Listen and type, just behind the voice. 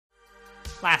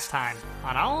last time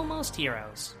on Almost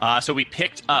Heroes. So we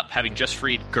picked up, having just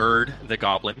freed Gerd the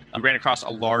Goblin. We ran across a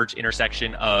large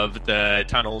intersection of the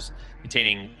tunnels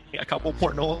containing a couple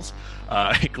more gnolls.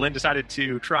 Glenn decided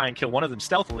to try and kill one of them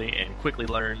stealthily and quickly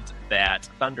learned that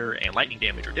thunder and lightning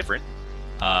damage are different.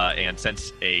 And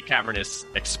sensed a cavernous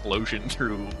explosion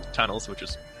through tunnels, which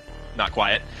is not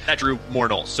quiet. That drew more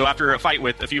gnolls. So after a fight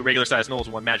with a few regular-sized gnolls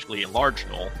and one magically enlarged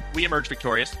gnoll, we emerged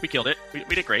victorious. We killed it.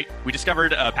 We did great. We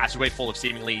discovered a passageway full of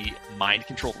seemingly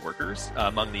mind-controlled workers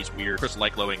among these weird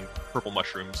crystal-like glowing purple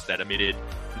mushrooms that emitted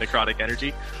necrotic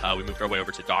energy. We moved our way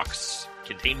over to Doc's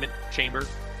containment chamber.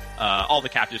 All the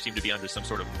captives seemed to be under some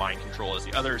sort of mind control as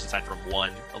the others, aside from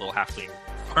one, a little halfling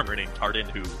farmer named Tarden,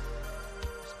 who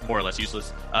more or less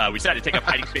useless. We decided to take up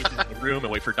hiding spaces in the room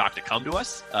and wait for Doc to come to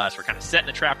us. So we're kind of setting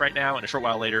a trap right now, and a short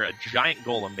while later, a giant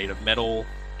golem made of metal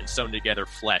and sewn together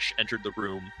flesh entered the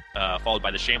room, followed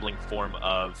by the shambling form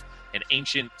of an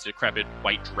ancient, decrepit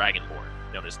white dragonborn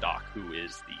known as Doc, who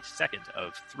is the second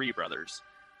of three brothers.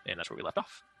 And that's where we left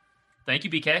off. Thank you,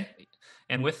 BK.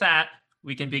 And with that,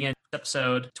 we can begin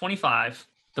episode 25,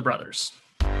 The Brothers.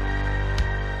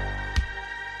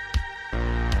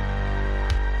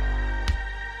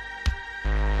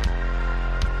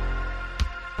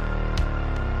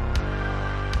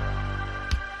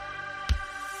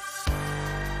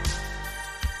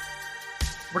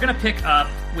 We're going to pick up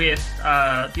with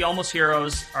the Almost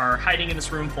Heroes are hiding in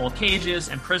this room full of cages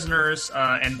and prisoners,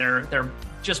 and they're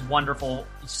just wonderful,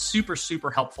 super,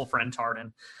 super helpful friend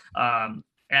Tarden.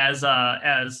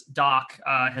 As Doc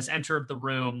has entered the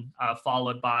room,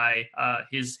 followed by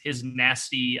his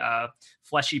nasty,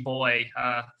 fleshy boy,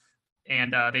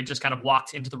 and they just kind of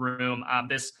walked into the room.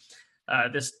 This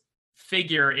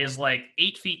figure is like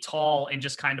 8 feet tall and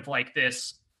just kind of like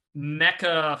this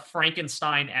mecha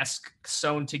Frankenstein-esque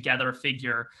sewn together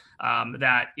figure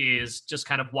that is just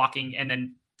kind of walking, and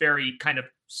then very kind of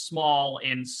small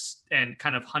and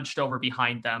kind of hunched over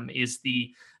behind them is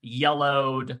the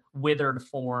yellowed, withered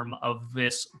form of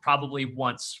this probably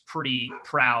once pretty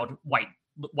proud white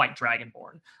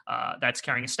dragonborn that's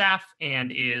carrying a staff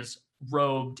and is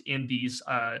robed in these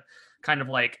kind of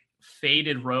like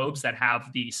faded robes that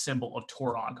have the symbol of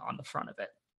Torog on the front of it.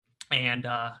 And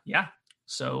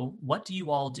so what do you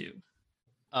all do?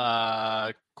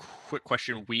 Quick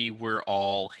question. We were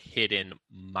all hidden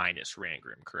minus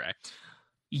Rangrim, correct?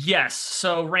 Yes.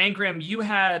 So Rangrim, you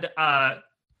had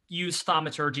used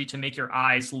thaumaturgy to make your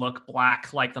eyes look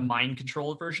black like the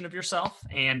mind-controlled version of yourself.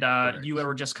 And you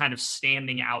were just kind of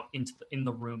standing out in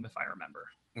the room, if I remember.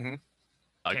 Mm-hmm.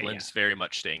 Glenn's very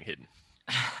much staying hidden.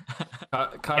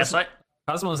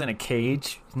 Cosmo's in a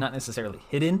cage. He's not necessarily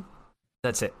hidden.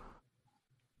 That's it.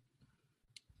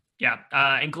 Yeah,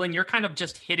 and Glenn, you're kind of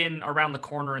just hidden around the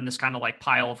corner in this kind of like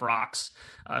pile of rocks,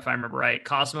 if I remember right.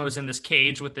 Cosmo's in this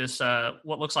cage with this,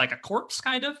 what looks like a corpse,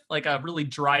 kind of, like a really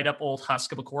dried up old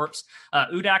husk of a corpse.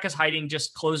 Udak is hiding,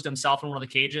 just closed himself in one of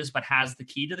the cages, but has the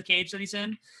key to the cage that he's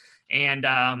in. And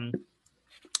and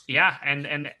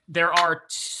there are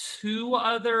two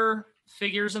other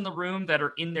figures in the room that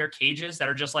are in their cages that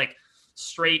are just like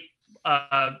straight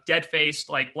dead-faced,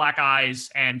 like black eyes,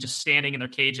 and just standing in their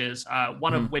cages,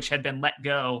 one of which had been let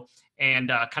go and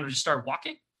kind of just started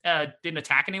walking, didn't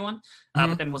attack anyone,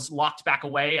 but then was locked back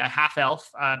away, a half-elf,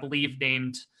 I believe,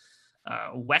 named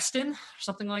Weston, or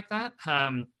something like that.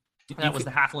 That was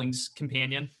the halfling's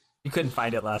companion. You couldn't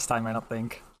find it last time, I don't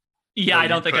think. Yeah, I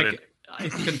don't think I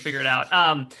couldn't figure it out.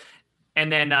 And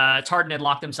then Tarden had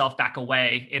locked himself back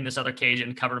away in this other cage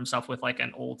and covered himself with like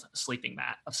an old sleeping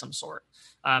mat of some sort.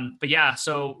 But yeah,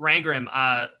 so Rangrim,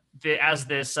 as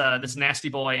this nasty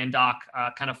boy and Doc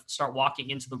kind of start walking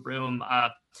into the room,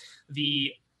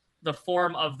 the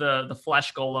form of the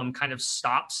flesh golem kind of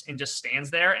stops and just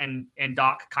stands there, and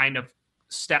Doc kind of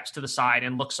steps to the side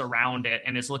and looks around it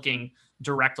and is looking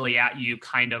directly at you,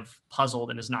 kind of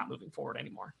puzzled, and is not moving forward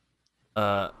anymore.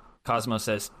 Cosmo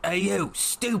says, "Hey, you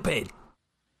stupid!"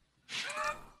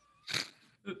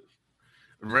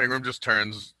 Rangrim just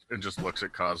turns and just looks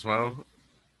at Cosmo,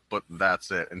 but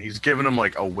that's it. And he's giving him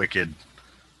like a wicked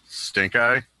stink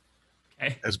eye,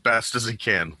 as best as he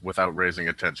can without raising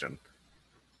attention.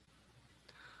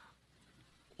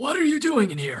 What are you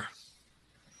doing in here?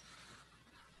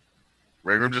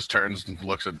 Rangrim just turns and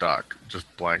looks at Doc, just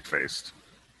blank-faced.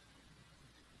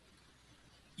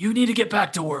 You need to get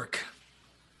back to work.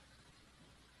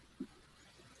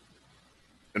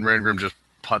 And Rangrim just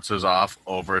putzes off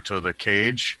over to the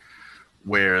cage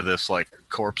where this like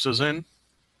corpse is in.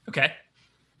 Okay.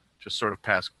 Just sort of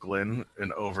past Glenn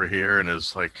and over here, and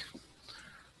is like,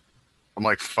 I'm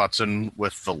like futzing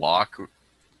with the lock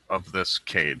of this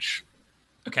cage.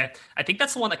 Okay. I think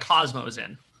that's the one that Cosmo is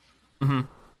in. Mm-hmm.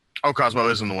 Oh, Cosmo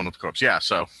isn't the one with the corpse. Yeah,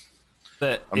 so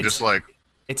I'm just like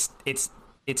it's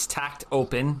tacked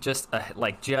open, just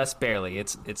barely.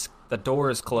 It's the door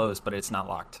is closed, but it's not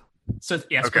locked. So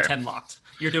yeah, it's pretend locked.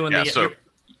 You're doing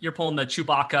you're pulling the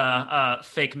Chewbacca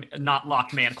fake not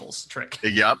locked manacles trick.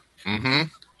 Yep. Mm-hmm.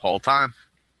 Whole time.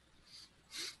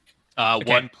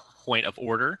 One point of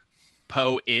order.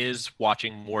 Poe is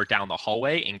watching more down the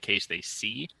hallway in case they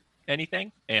see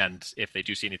anything, and if they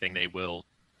do see anything, they will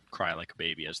cry like a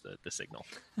baby as the signal.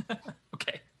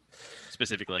 Okay.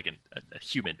 Specifically like a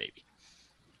human baby.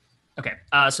 Okay.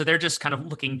 So they're just kind of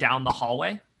looking down the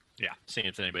hallway. Yeah, seeing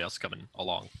if anybody else coming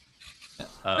along.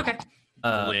 Okay.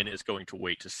 Lynn is going to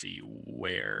wait to see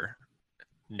where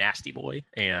Nasty Boy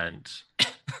and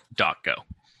Doc go.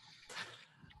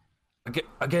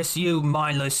 I guess you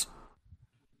mindless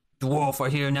dwarf are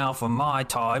here now for my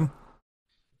time.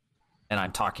 And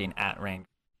I'm talking at Rain.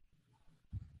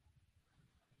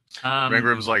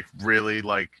 Rangrim's really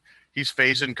he's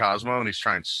facing Cosmo and he's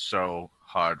trying so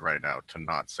hard right now to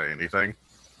not say anything.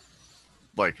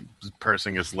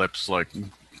 Pursing his lips,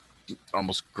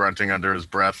 almost grunting under his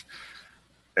breath,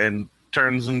 and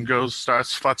turns and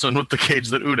starts futzing with the cage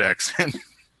that Udek's in.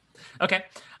 Okay.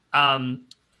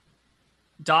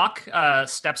 Doc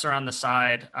steps around the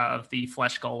side of the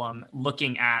flesh golem,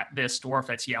 looking at this dwarf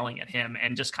that's yelling at him,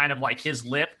 and just kind of his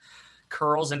lip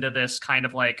curls into this kind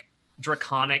of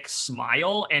draconic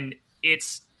smile, and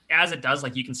it's as it does,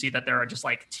 you can see that there are just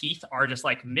teeth are just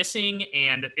missing,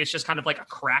 and it's just kind of a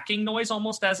cracking noise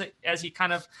almost as he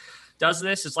kind of does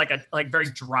this. It's a very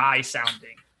dry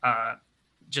sounding,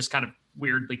 just kind of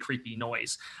weirdly creepy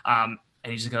noise. And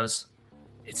he just goes,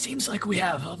 "It seems like we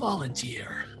have a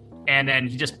volunteer." And then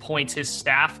he just points his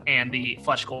staff, and the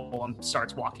flesh golem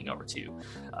starts walking over to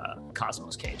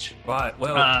Cosmo's cage. Right,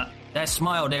 well, that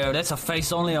smile there, that's a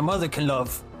face only a mother can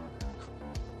love.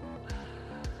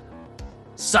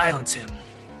 Silence him.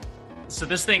 So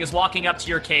this thing is walking up to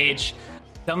your cage.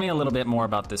 Tell me a little bit more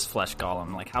about this flesh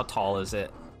golem. How tall is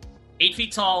it? 8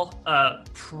 feet tall,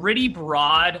 pretty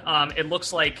broad. It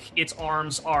looks like its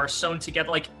arms are sewn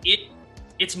together.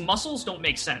 Its muscles don't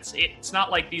make sense. It's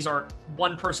not like these are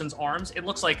one person's arms. It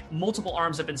looks like multiple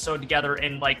arms have been sewed together,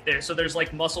 and there's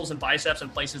muscles and biceps in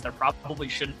places that probably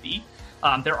shouldn't be.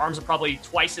 Their arms are probably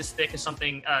twice as thick as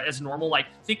something as normal.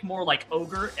 Think more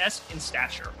ogre-esque in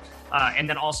stature. And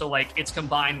then also it's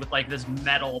combined with this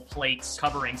metal plates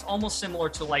coverings, almost similar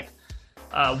to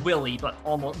Willy, but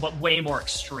way more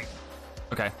extreme.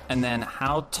 Okay. And then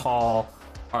how tall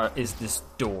is this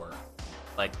door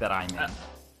that I'm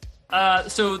in?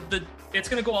 So it's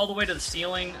going to go all the way to the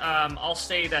ceiling. I'll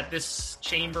say that this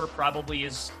chamber probably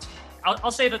is.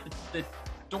 I'll say that the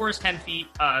door is 10 feet.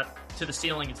 To the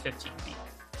ceiling, it's 15 feet.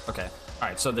 Okay. All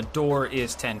right. So the door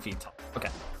is 10 feet tall. Okay.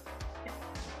 Yeah.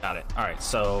 Got it. All right.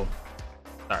 So,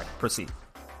 all right. Proceed.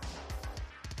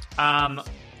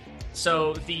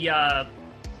 So the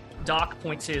Doc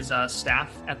points his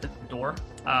staff at the door.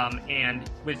 And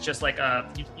with just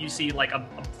you see a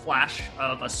flash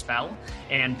of a spell,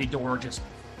 and the door just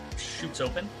shoots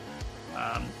open.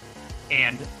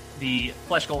 And the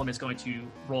flesh golem is going to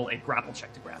roll a grapple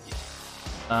check to grab you.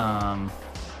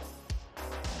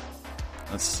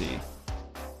 Let's see.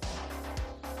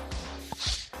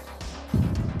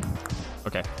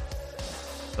 Okay.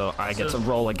 So I get to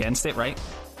roll against it, right?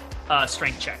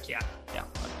 Strength check, yeah. Yeah.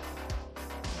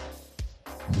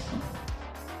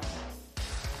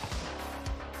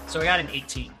 So I got an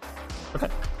 18. Okay.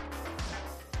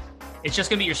 It's just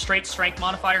going to be your straight strength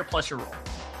modifier plus your roll.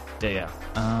 Yeah.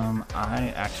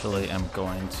 I actually am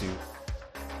going to...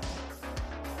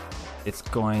 It's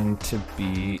going to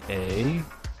be a...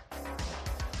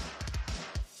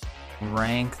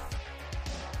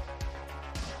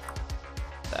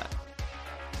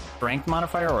 Strength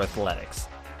modifier or athletics?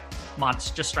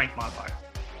 Just strength modifier.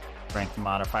 Strength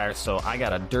modifier, so I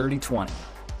got a dirty 20.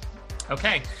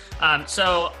 Okay.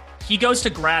 So he goes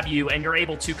to grab you, and you're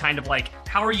able to kind of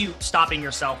how are you stopping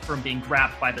yourself from being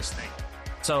grabbed by this thing?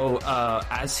 So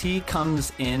as he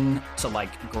comes in to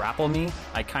grapple me,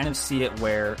 I kind of see it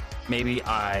where maybe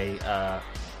I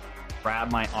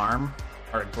grab my arm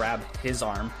or grab his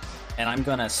arm, and I'm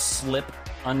gonna slip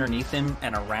underneath him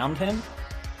and around him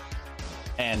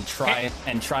and try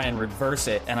and reverse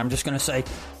it, and I'm just gonna say,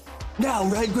 "Now,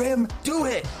 Rangrim, do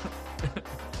it!"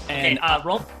 And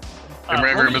roll. And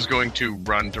Rangrim is going to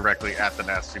run directly at the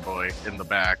nasty boy in the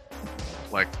back,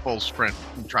 full sprint,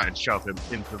 and try and shove him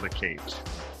into the cage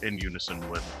in unison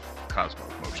with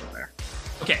Cosmo's motion there.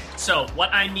 Okay, so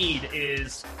what I need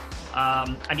is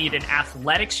I need an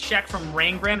athletics check from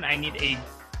Rangrim. I need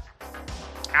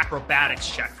acrobatics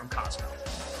check from Cosmo.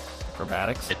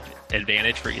 Acrobatics.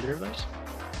 Advantage for either of those?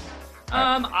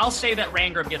 I'll say that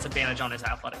Rangram gets advantage on his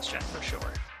athletics check for sure.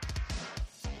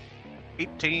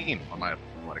 18 on my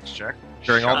athletics check.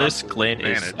 During all Shot this, with Glenn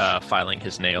is advantage. filing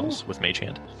his nails with Mage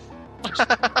Hand.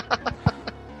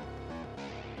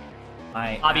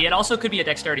 Avi, it also could be a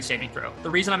dexterity saving throw. The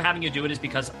reason I'm having you do it is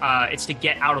because it's to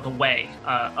get out of the way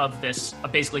of this,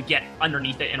 basically get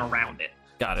underneath it and around it.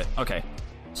 Got it. Okay.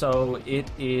 So it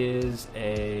is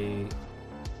a...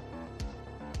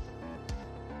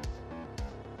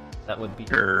 That would be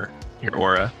Your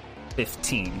aura.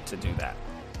 15 to do that.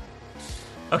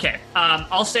 Okay,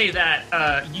 I'll say that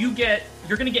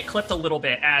you're going to get clipped a little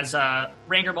bit as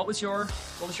Ranger. What was your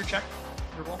check?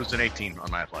 Your roll? It was an 18 on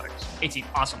my athletics. 18.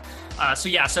 Awesome.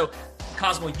 So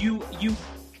Cosmo, you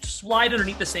slide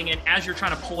underneath this thing, and as you're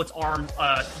trying to pull its arm,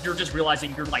 you're just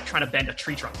realizing you're like trying to bend a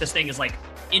tree trunk. This thing is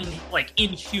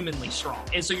inhumanly strong,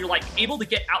 and so you're like able to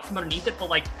get out from underneath it, but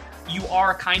like you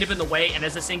are kind of in the way. And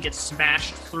as this thing gets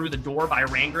smashed through the door by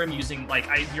Rangram using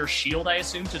your shield, I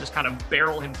assume, to just kind of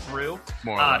barrel him through,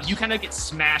 More or less. you kind of get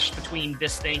smashed between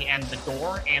this thing and the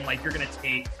door, and like you're gonna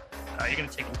take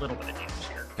a little bit of damage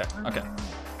here. Okay.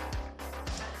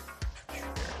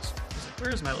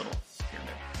 Where's my little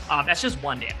pyramid? That's just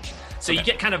 1 damage. So you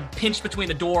get kind of pinched between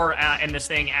the door and this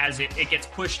thing as it gets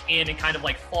pushed in and kind of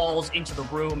like falls into the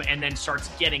room and then starts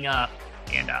getting up.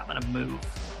 And I'm gonna move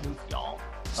y'all.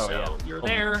 Oh, So yeah. you're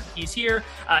there, he's here,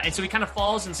 and so he kind of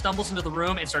falls and stumbles into the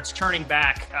room and starts turning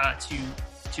back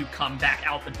to come back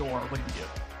out the door. What do you do?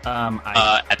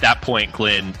 At that point,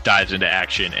 Glenn dives into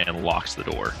action and locks the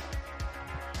door.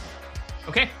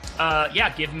 Okay,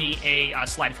 give me a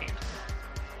sleight of hand.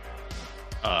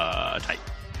 Tight.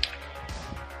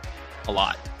 A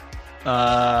lot.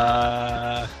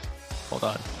 Hold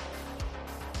on.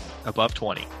 Above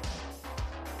 20.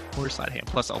 Or sleight of hand.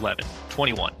 Plus 11.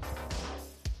 21.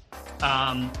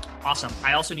 Awesome.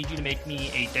 I also need you to make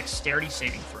me a dexterity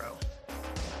saving throw.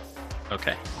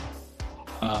 Okay.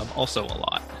 Also a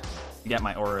lot. You get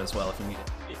my aura as well if you need it.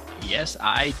 Yes,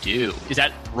 I do. Is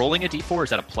that rolling a d4 or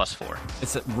is that a plus 4?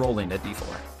 It's rolling a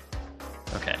d4.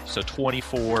 Okay, so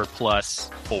 24 plus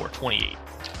 4, 28.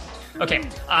 Okay.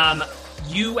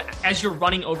 You, as you're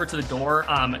running over to the door,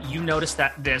 you notice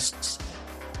that this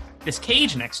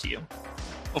cage next to you.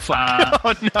 Oh, fuck.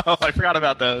 Oh, no, I forgot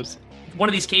about those. One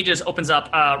of these cages opens up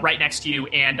right next to you,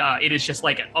 and it is just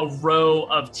like a row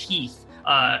of teeth,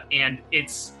 and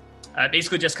it's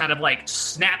basically just kind of like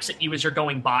snaps at you as you're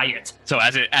going by it. So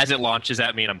as it launches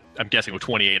at me, and I'm guessing with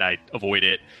 28, I avoid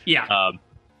it. Yeah.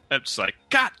 I'm just like,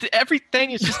 God,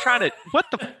 everything is just trying to, what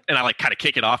the, and I like kind of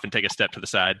kick it off and take a step to the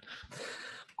side.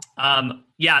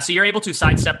 So you're able to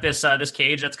sidestep this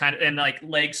cage that's kind of, and like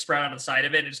legs spread on the side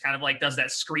of it. It just kind of like does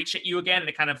that screech at you again, and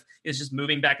it kind of is just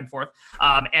moving back and forth.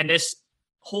 And this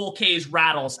whole cage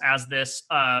rattles as this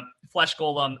flesh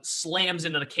golem slams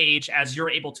into the cage as you're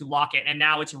able to lock it, and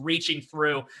now it's reaching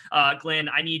through. Glenn,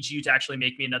 I need you to actually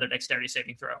make me another dexterity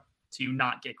saving throw to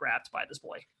not get grabbed by this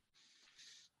boy.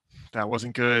 That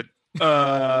wasn't good.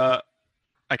 I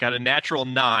got a natural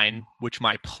 9, which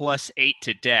my plus 8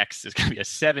 to Dex is going to be a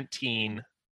 17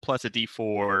 plus a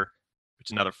D4, which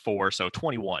is another 4, so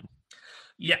 21.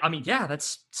 Yeah, I mean,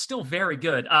 that's still very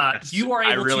good. Yes, You are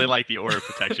able I really to, like the aura of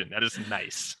protection. That is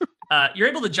nice. you're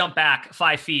able to jump back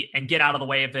 5 feet and get out of the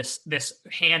way of this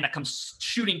hand that comes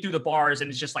shooting through the bars and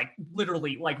is just like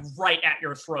literally like right at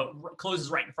your throat, closes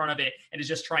right in front of it, and is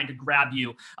just trying to grab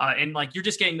you. And like you're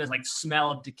just getting this like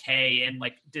smell of decay and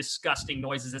like disgusting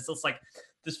noises. It's just like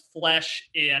this flesh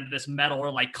and this metal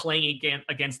are like clanging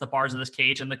against the bars of this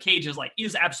cage, and the cage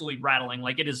is absolutely rattling.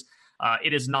 Like it is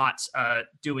not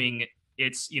doing.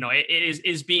 It's, it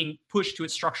is being pushed to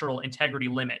its structural integrity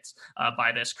limits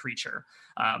by this creature.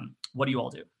 What do you all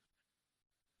do?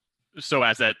 So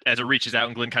as it reaches out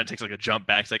and Glenn kind of takes like a jump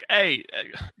back, it's like, hey,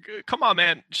 come on,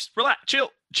 man, just relax,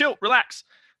 chill, relax.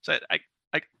 So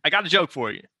I got a joke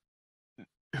for you.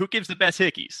 Who gives the best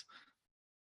hickeys?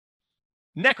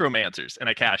 Necromancers. And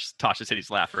I cast Tasha's Hideous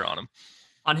Laughter on him.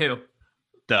 On who?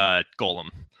 The golem.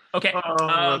 Okay.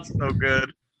 Oh, that's so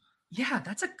good. Yeah,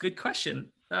 that's a good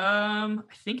question. I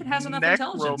think it has enough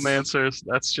intelligence. Necromancers.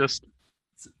 That's just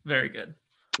It's very good.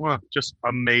 just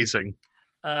amazing.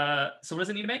 So what does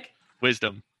it need to make?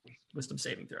 Wisdom. Wisdom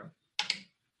saving throw.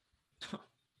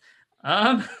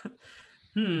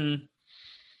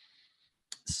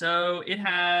 So it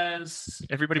has.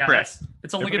 Everybody pray.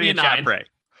 It's only Everybody going to be a in chat 9. pray.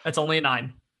 It's only a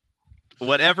 9.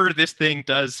 Whatever this thing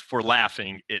does for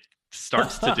laughing, it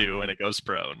starts to do, and it goes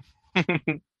prone.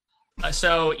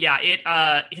 So yeah,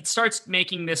 it starts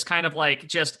making this kind of like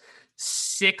just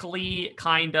sickly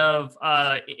kind of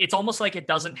it's almost like it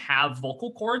doesn't have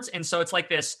vocal cords, and so it's like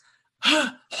this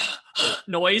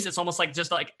noise. It's almost like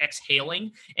just like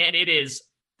exhaling, and it is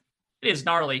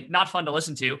gnarly, not fun to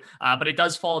listen to, but it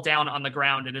does fall down on the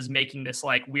ground and is making this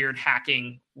like weird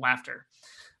hacking laughter.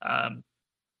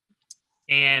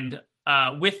 And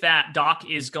with that, Doc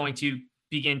is going to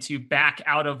begin to back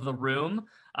out of the room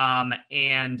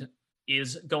and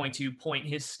is going to point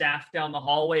his staff down the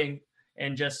hallway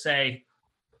and just say,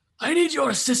 "I need your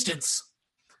assistance."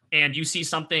 And you see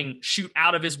something shoot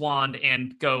out of his wand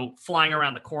and go flying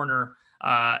around the corner.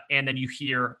 And then you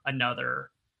hear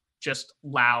another just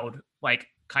loud, like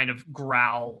kind of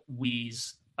growl,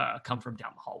 wheeze come from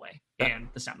down the hallway, and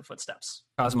the sound of footsteps.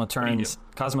 Cosmo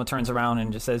turns around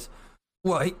and just says,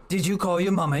 "What? Did you call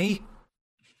your mummy?"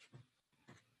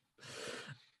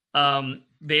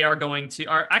 They are going to.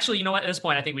 Actually, you know what? At this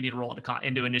point, I think we need to roll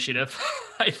into initiative.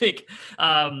 I think.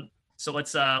 So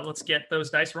let's get those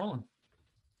dice rolling.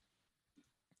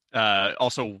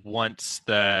 Also, once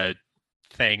the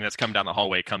thing that's coming down the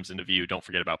hallway comes into view, don't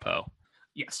forget about Poe.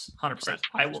 Yes, 100%.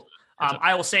 I will.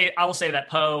 I will say that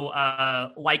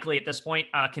Poe likely at this point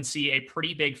can see a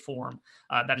pretty big form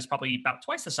that is probably about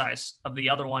twice the size of the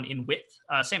other one in width,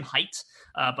 same height,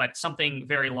 but something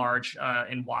very large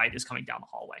and wide is coming down the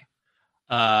hallway.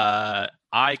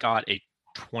 I got a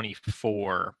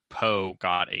 24. Poe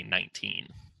got a 19.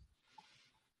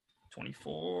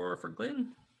 24 for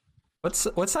Glenn.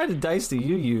 What side of dice do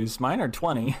you use? Mine are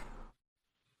 20.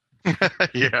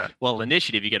 Yeah. Well,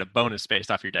 initiative, you get a bonus based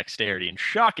off your dexterity, and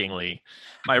shockingly,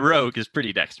 my rogue is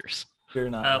pretty dexterous. You're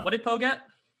not. What did Poe get?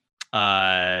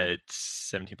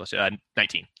 17 plus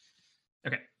 19.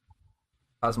 Okay.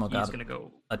 Cosmo He's got going to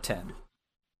go a 10.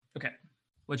 Okay.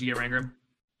 What'd you get, Rangram?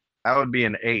 That would be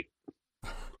an 8.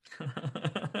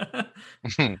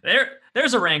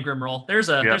 There's a Rangram roll. There's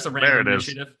a Rangram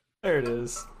initiative. There it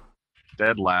is.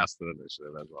 Dead last in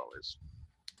initiative, as always.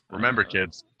 Remember,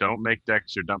 kids, don't make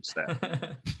Dex your dump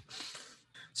stat.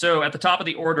 So at the top of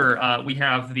the order, we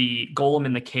have the golem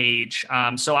in the cage.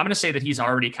 So I'm going to say that he's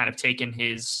already kind of taken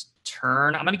his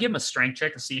turn. I'm going to give him a strength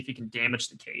check to see if he can damage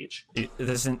the cage.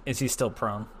 Is he still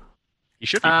prone? He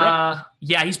should be prone.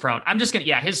 Yeah, he's prone. I'm just going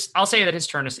to, I'll say that his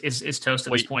turn is toast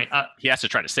at this point. He has to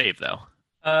try to save, though.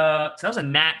 So that was a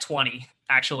nat 20,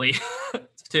 actually,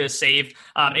 to save.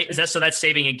 So that's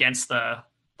saving against the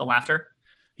laughter?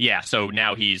 Yeah, so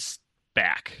now he's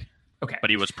back. Okay.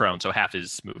 But he was prone, so half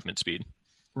his movement speed.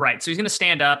 Right, so he's going to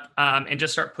stand up and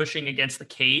just start pushing against the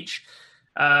cage.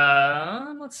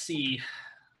 Let's see.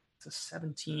 It's a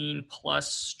 17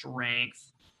 plus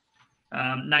strength.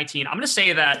 19. I'm going to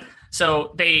say that,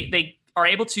 so they are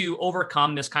able to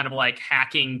overcome this kind of like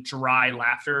hacking, dry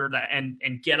laughter and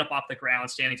get up off the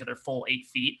ground, standing to their full 8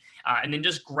 feet, and then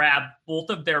just grab both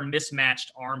of their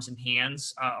mismatched arms and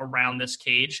hands around this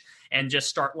cage and just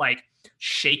start like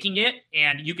shaking it.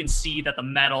 And you can see that the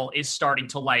metal is starting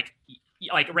to like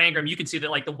Rangram, you can see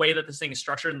that like the way that this thing is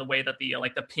structured and the way that the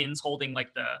like the pins holding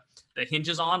like the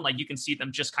hinges on, like you can see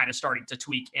them just kind of starting to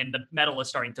tweak, and the metal is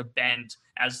starting to bend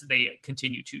as they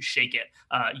continue to shake it.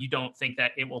 You don't think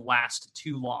that it will last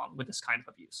too long with this kind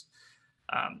of abuse.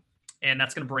 And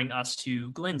that's going to bring us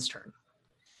to Glenn's turn.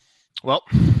 Well,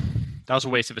 that was a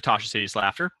waste of Atasha City's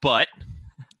laughter, but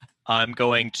Glenn's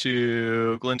going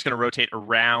to rotate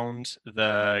around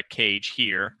the cage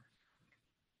here.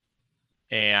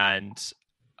 And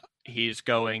he's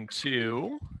going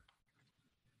to,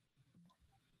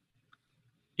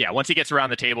 once he gets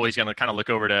around the table, he's going to kind of look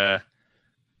over to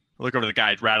the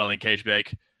guy rattling the cage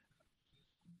bag.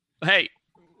 Hey,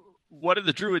 what did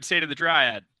the druid say to the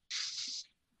dryad?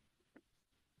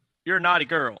 You're a naughty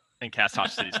girl. And cast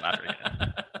Tasha City's laughter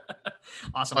again.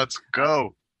 Awesome. Let's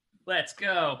go.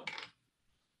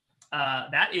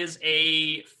 That is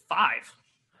a 5.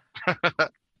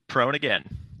 Prone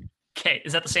again. Okay,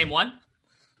 is that the same one?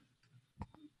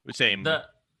 The same.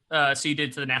 So you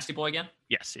did to the Nasty Boy again?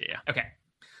 Yes, yeah. Okay.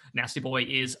 Nasty Boy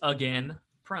is again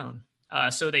prone.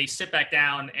 So they sit back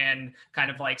down and kind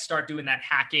of like start doing that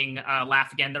hacking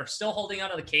laugh again. They're still holding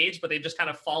onto the cage, but they've just kind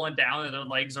of fallen down and their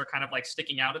legs are kind of like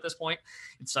sticking out at this point.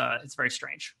 It's very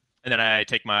strange. And then I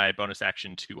take my bonus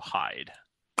action to hide.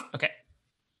 Okay.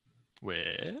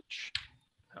 Which?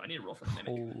 Oh, I need to roll for the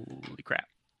mimic. Holy crap.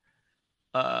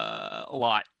 A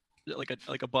lot. Like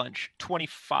a bunch.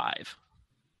 25.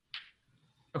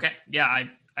 Okay. Yeah,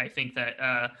 I think that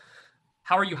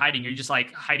how are you hiding? Are you just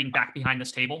like hiding back behind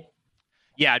this table?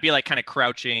 Yeah, I'd be like kind of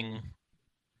crouching.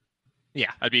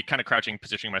 Yeah, I'd be kind of crouching,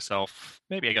 positioning myself.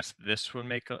 Maybe I guess this would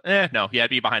make no, yeah, I'd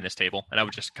be behind this table and I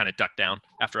would just kind of duck down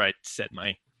after I said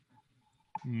my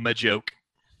joke.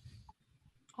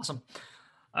 Awesome.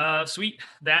 Sweet.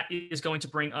 That is going to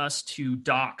bring us to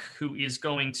Doc, who is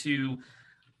going to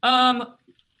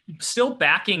still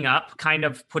backing up, kind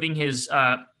of putting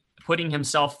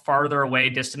himself farther away,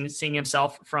 distancing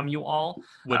himself from you all.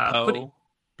 Would Poe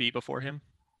be before him?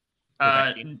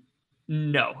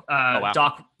 No. Wow.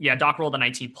 Doc rolled a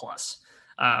 19 plus.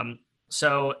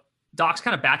 So Doc's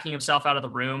kind of backing himself out of the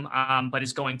room, but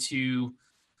is going to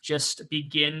just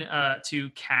begin to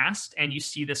cast, and you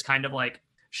see this kind of like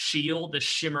shield, this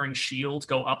shimmering shield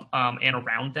go up and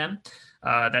around them.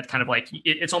 That kind of like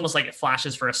it's almost like it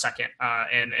flashes for a second,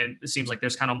 and it seems like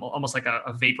there's kind of almost like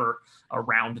a vapor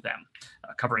around them,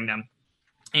 covering them.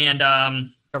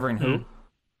 And covering who?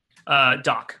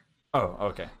 Doc. Oh,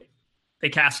 okay. They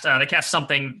cast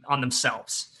something on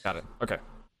themselves. Got it. Okay.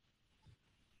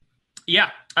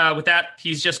 Yeah. With that,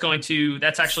 he's just going to.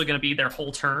 That's actually going to be their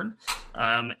whole turn,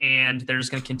 and they're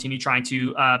just going to continue trying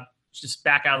to just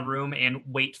back out of the room and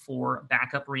wait for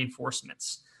backup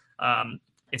reinforcements.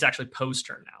 It's actually Poe's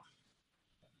turn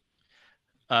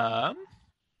now.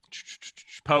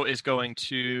 Poe is going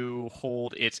to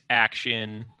hold its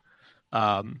action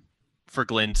for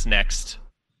Glenn's next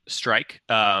strike.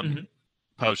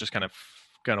 Poe's just kind of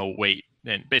going to wait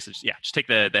and basically, just take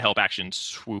the help action,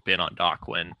 swoop in on Doc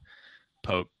when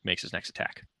Poe makes his next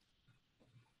attack.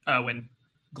 When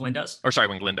Glenn does?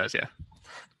 When Glenn does, yeah.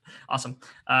 Awesome.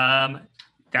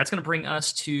 That's going to bring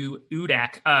us to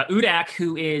Udak. Udak,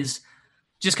 who is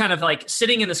just kind of like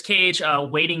sitting in this cage,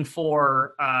 waiting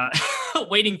for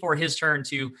his time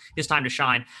to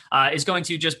shine, is going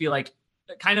to just be like,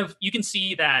 kind of, you can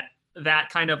see that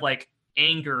kind of like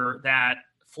anger that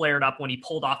flared up when he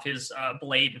pulled off his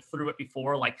blade and threw it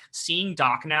before, like seeing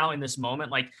Doc now in this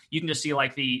moment, like you can just see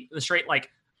like the straight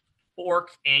like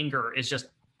orc anger is just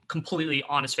completely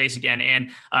on his face again.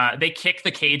 And they kick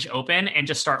the cage open and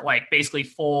just start like basically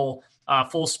full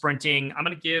sprinting. I'm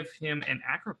going to give him an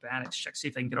acrobatics check, see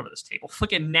if they can get over this table.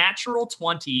 Fucking natural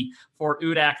 20 for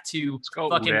Udak to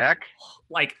fucking Udak.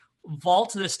 Like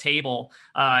vault this table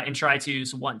and try to.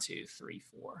 So 1, 2, 3,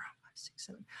 4, 5, 6,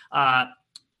 7.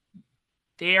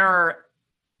 They're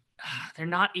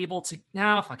not able to.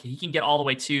 No, fuck it. He can get all the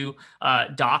way to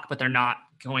Doc, but they're not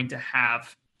going to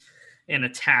have an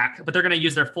attack. But they're going to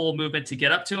use their full movement to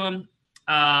get up to him,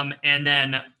 and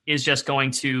then is just going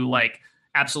to like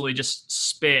absolutely just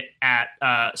spit at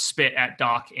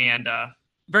Doc, and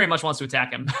very much wants to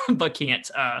attack him, but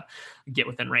can't get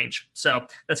within range. So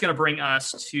that's going to bring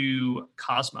us to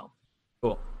Cosmo.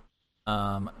 Cool.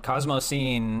 Cosmo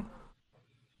seeing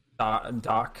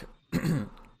Doc kind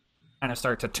of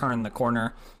start to turn the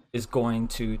corner is going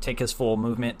to take his full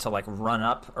movement to like run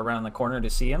up around the corner to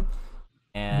see him.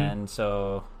 And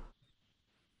so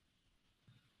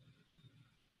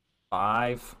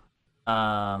 5.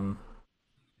 And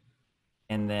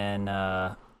then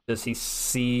does he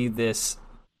see this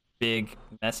big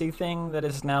messy thing that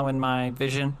is now in my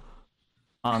vision?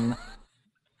 Yeah,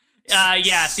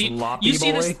 see, you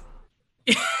see boy?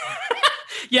 This.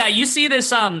 Yeah, you see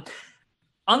this.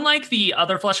 Unlike the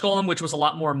other flesh golem, which was a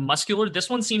lot more muscular, this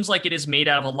one seems like it is made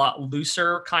out of a lot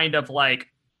looser, kind of like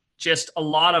just a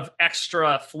lot of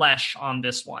extra flesh on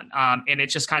this one. And it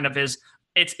just kind of is.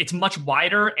 It's much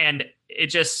wider, and it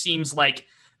just seems like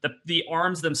the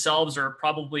arms themselves are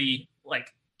probably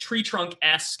like tree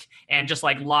trunk-esque and just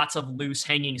like lots of loose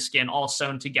hanging skin all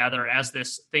sewn together as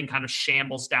this thing kind of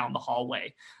shambles down the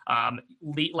hallway,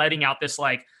 letting out this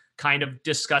like kind of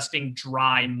disgusting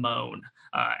dry moan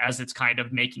as it's kind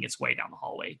of making its way down the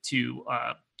hallway to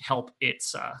help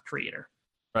its creator.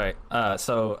 Right.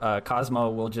 So Cosmo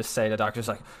will just say to Doctor's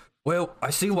like, well,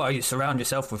 I see why you surround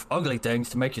yourself with ugly things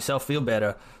to make yourself feel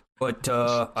better, but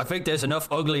I think there's enough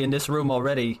ugly in this room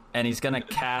already. And he's going to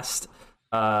cast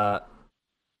turn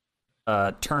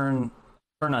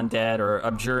undead or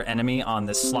abjure enemy on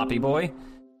this sloppy boy.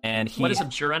 And what is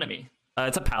abjure enemy?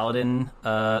 It's a paladin.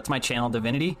 It's my channel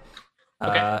divinity.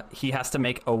 Okay. He has to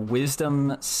make a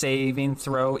wisdom saving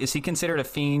throw. Is he considered a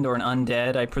fiend or an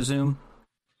undead, I presume?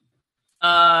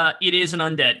 It is an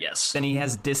undead, yes. Then he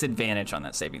has disadvantage on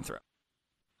that saving throw.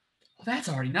 Well, that's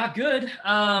already not good.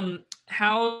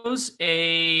 How's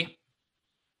a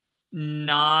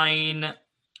 9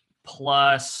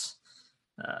 plus...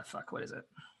 what is it?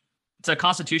 It's a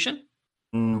constitution?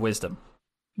 Wisdom.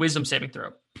 Wisdom saving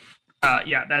throw.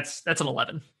 Yeah, that's an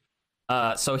 11.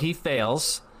 So he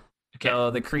fails. Okay.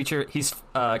 So the creature, he's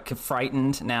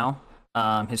frightened now.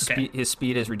 His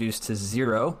speed is reduced to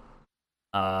 0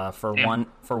 for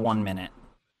 1 minute.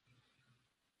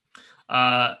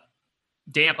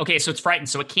 Damn. Okay, so it's frightened,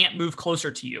 so it can't move closer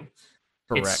to you.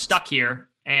 Correct. It's stuck here,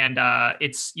 and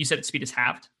you said its speed is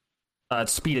halved?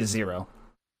 Its speed is 0.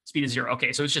 Speed is 0.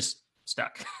 Okay, so it's just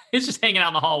stuck. It's just hanging out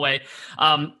in the hallway.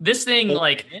 This thing, Whole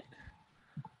like, minute?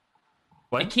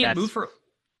 it can't move for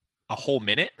a whole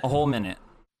minute. A whole minute.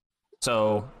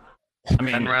 So, I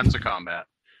mean, 10 rounds of combat.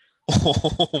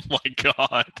 Oh my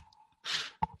god.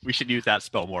 We should use that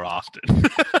spell more often.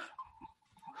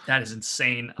 That is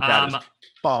insane. That is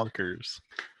bonkers.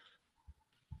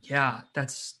 Yeah,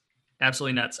 that's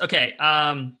absolutely nuts. Okay.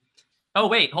 Oh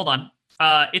wait, hold on.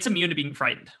 It's immune to being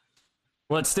frightened.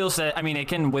 well, it still says. I mean, it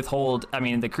can withhold. I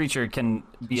mean, the creature can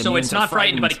be. So immune it's to not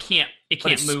frightened, but it but can't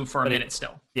it's- move for a but minute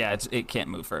still. Yeah, it can't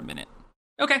move for a minute.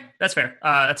 Okay, that's fair.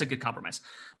 That's a good compromise.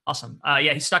 Awesome.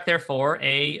 Yeah, he's stuck there for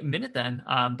a minute then.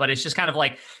 But it's just kind of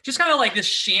like this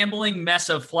shambling mess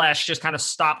of flesh just kind of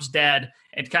stops dead,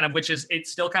 and kind of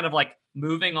it's still kind of like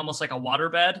moving almost like a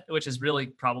waterbed, which is really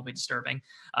probably disturbing.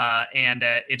 And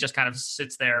it just kind of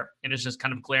sits there and is just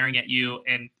kind of glaring at you.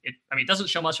 And it doesn't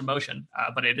show much emotion,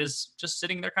 but it is just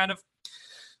sitting there kind of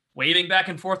waving back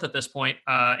and forth at this point.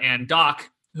 And Doc,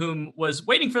 whom was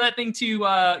waiting for that thing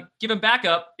to give him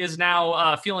backup, is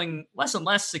now feeling less and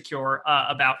less secure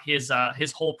about his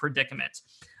whole predicament.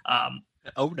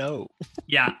 Oh no.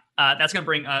 Yeah, that's going to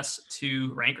bring us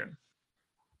to Rangrim.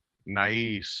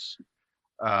 Nice.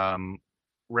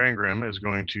 Rangrim is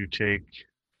going to take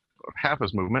half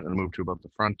his movement and move to about the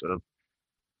front of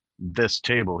this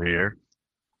table here.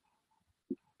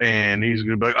 And he's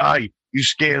going to be like, "Hey, you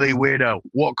scaly weirdo.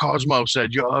 What Cosmo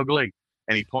said you're ugly."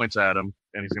 And he points at him,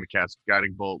 and he's going to cast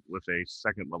Guiding Bolt with a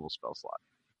 2nd level spell slot.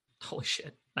 Holy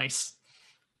shit. Nice.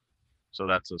 So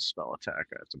that's a spell attack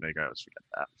I have to make. I always forget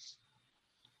that.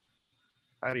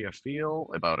 How do you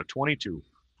feel about a 22?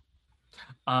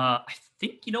 I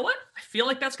think, you know what? I feel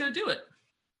like that's going to do it.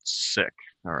 Sick.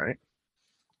 All right.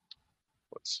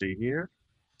 Let's see here.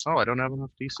 Oh, I don't have enough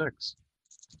D6.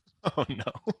 Oh no.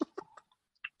 You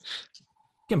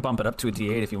can bump it up to a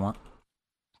D8 if you want.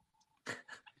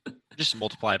 Just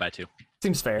multiply it by 2.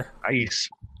 Seems fair. Nice.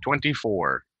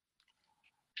 24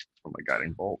 for my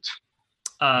Guiding Bolt.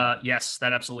 Yes,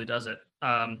 that absolutely does it.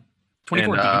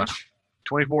 24 And, damage.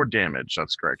 24 damage.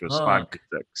 That's correct. It was Oh, 5 okay.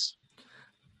 to 6.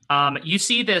 You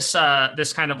see this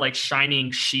this kind of like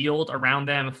shining shield around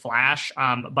them flash,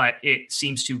 but it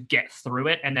seems to get through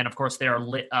it, and then of course they are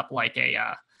lit up like the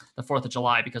 4th of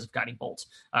July because of Guiding Bolt.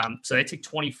 So they take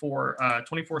 24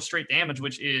 straight damage,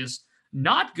 which is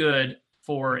not good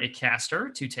for a caster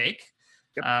to take.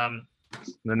 Yep.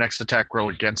 The next attack roll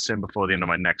against him before the end of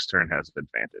my next turn has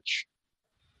advantage.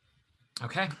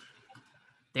 Okay.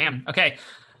 Damn. Okay.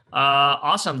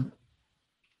 Awesome.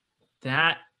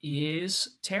 That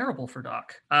is terrible for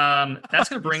Doc. That's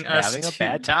going to bring us having a to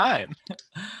bad time.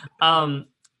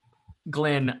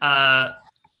 Glenn,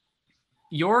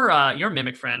 your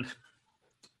mimic friend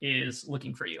is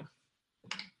looking for you.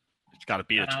 It's got to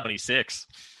be a 26.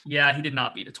 Yeah, he did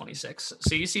not beat a 26.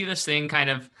 So you see this thing kind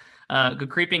of go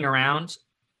creeping around,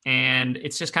 and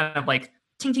it's just kind of like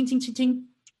ting ting ting ting ting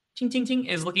ting ting ting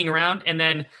is looking around, and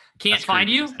then can't That's find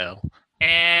creepy you, as hell.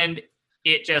 and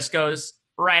it just goes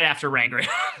right after Rangrim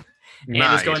and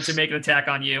is going to make an attack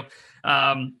on you.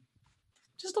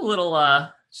 Just a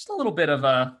little bit of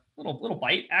a little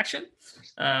bite action.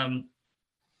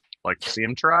 Like to see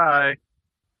him try.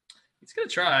 He's gonna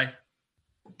try.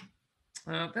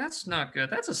 That's not good.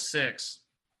 That's a 6.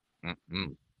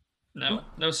 Mm-mm.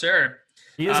 No, sir.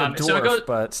 He is a So dwarf, it goes-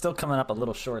 but still coming up a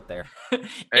little short there.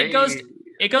 It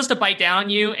goes to bite down on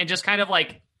you and just kind of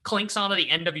like clinks onto the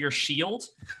end of your shield.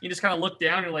 You just kind of look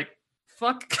down and you're like,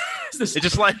 fuck. Is this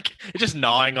It's just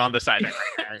gnawing on the side.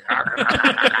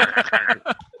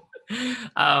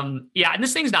 yeah, and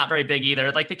this thing's not very big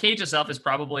either. Like the cage itself is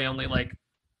probably only like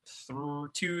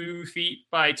 2 feet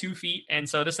by 2 feet, and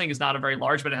so this thing is not a very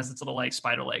large, but it has its little like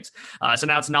spider legs. So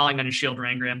now it's gnawing on your shield,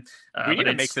 Rangrim. We need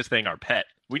to make this thing our pet.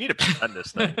 We need to pet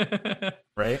this thing.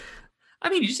 Right? I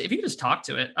mean, if you can just talk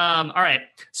to it. All right.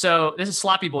 So this is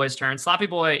Sloppy Boy's turn. Sloppy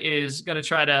Boy is going to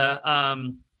try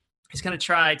to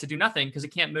do nothing because it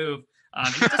can't move.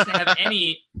 It doesn't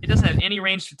have any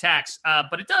ranged attacks,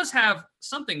 but it does have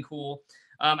something cool.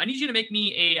 I need you to make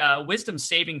me a wisdom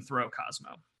saving throw,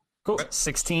 Cosmo. Cool.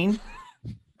 16.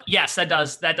 Yes, that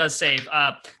does save.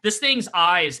 This thing's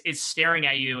eyes is staring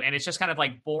at you, and it's just kind of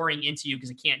like boring into you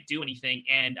because it can't do anything,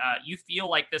 and you feel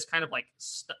like this kind of like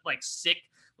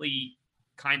sickly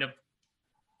kind of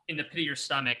in the pit of your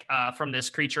stomach from this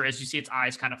creature as you see its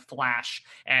eyes kind of flash,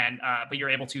 and but you're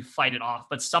able to fight it off.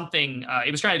 But something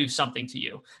it was trying to do something to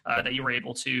you that you were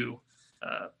able to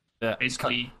Yeah.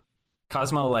 basically.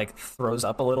 Cosmo like throws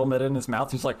up a little bit in his mouth.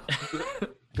 He's like,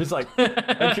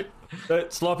 that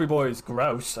sloppy boy is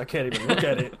gross. I can't even look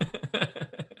at it.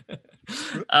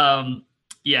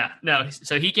 Yeah, no.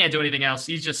 So he can't do anything else.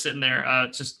 He's just sitting there,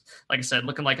 just like I said,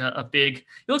 looking like a big.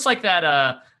 He looks like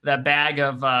that bag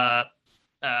of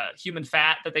human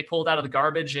fat that they pulled out of the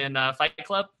garbage in Fight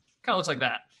Club. Kind of looks like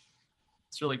that.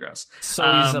 It's really gross. So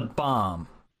he's a bomb.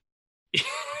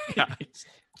 Yeah.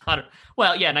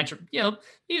 Well, yeah, nitro. You know,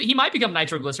 he might become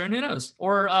nitroglycerin. Who knows?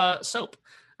 Or soap.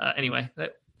 Anyway,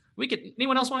 we could.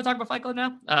 Anyone else want to talk about Fight Club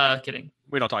now? Kidding.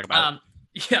 We don't talk about it.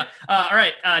 Yeah. All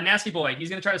right. Nasty Boy. He's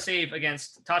going to try to save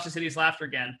against Tasha's Hideous Laughter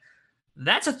again.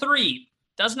 That's a 3.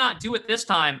 Does not do it this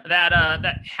time. That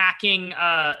hacking,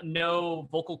 no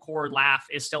vocal cord laugh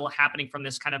is still happening from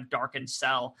this kind of darkened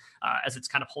cell as it's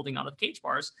kind of holding onto the cage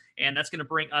bars. And that's going to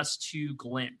bring us to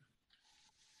Glenn.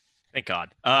 Thank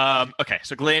God. Okay,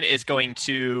 so Glenn is going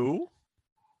to...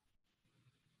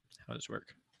 How does this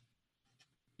work?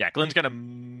 Yeah, Glenn's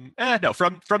going to... No,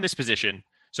 from this position.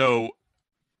 So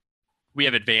we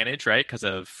have advantage, right? Because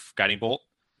of Guiding Bolt.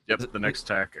 Yep, the next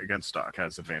attack against Doc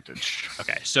has advantage.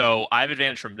 Okay, so I have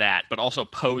advantage from that, but also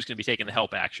Poe's going to be taking the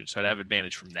help action, so I'd have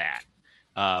advantage from that.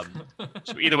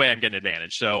 So either way, I'm getting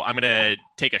advantage. So I'm going to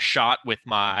take a shot with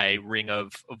my Ring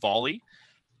of Volley.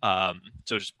 So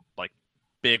just like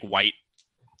big white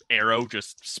arrow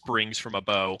just springs from a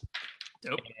bow.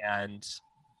 Dope. And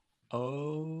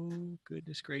oh,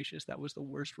 goodness gracious, that was the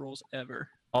worst rolls ever.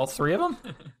 All 3 of them?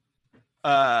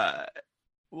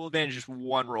 Well, advantage is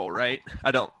 1 roll, right?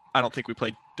 I don't think we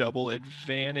played double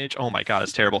advantage. Oh my God,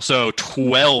 it's terrible. So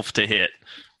 12 to hit.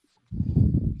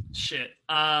 Shit.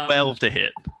 12 to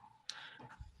hit.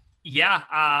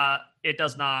 Yeah. It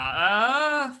does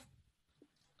not.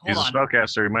 He's Hold a on.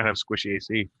 spellcaster. He might have squishy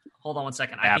AC. Hold on one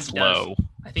second. That's I think he does. low.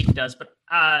 I think he does. But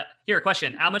here,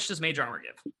 question: how much does Mage Armor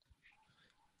give?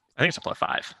 I think it's a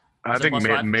 +5. I Is it think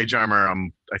 +5? Mage Armor.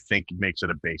 I think makes it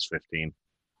a base 15.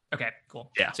 Okay,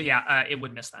 cool. Yeah. So yeah, it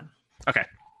would miss then. Okay.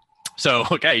 So,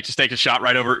 okay, he just takes a shot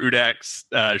right over Udak's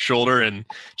shoulder and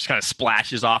just kind of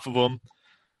splashes off of him.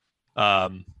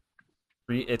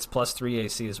 It's +3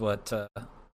 AC is what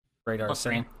Radar is +3.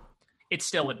 saying. It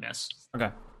still would miss. Okay.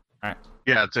 All right.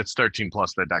 Yeah, it's 13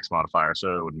 plus the Dex modifier,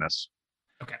 so it would miss.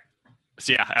 Okay.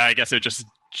 So, yeah, I guess it just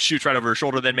shoots right over her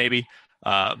shoulder then maybe.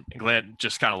 And Glenn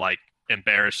just kind of like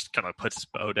embarrassed, kind of puts his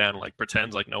bow down, like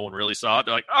pretends like no one really saw it.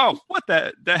 They're like, oh, what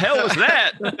the hell was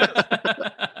that?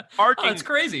 Arcing That's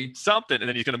crazy. something. And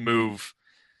then he's going to move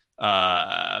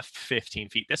 15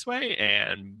 feet this way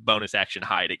and bonus action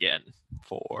hide again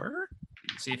for...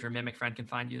 See if your mimic friend can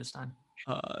find you this time.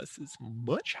 This is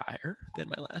much higher than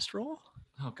my last roll.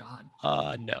 Oh God.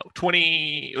 No,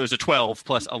 20. It was a 12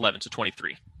 plus 11, so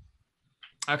 23.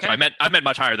 Okay. So I meant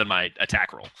much higher than my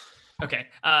attack roll. Okay.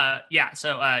 Yeah.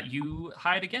 So you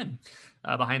hide again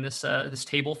behind this this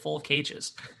table full of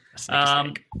cages.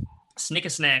 Snick a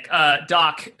snack.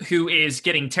 Doc, who is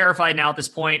getting terrified now at this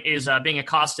point, is being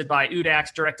accosted by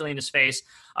Udax directly in his face.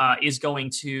 Is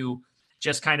going to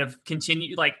just kind of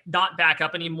continue, like not back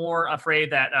up anymore,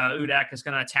 afraid that Udax is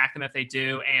going to attack them if they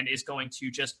do, and is going to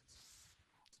just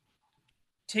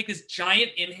take this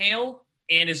giant inhale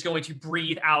and is going to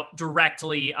breathe out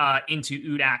directly into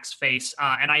Udak's face.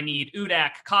 And I need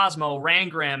Udak, Cosmo,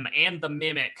 Rangrim, and the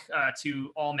Mimic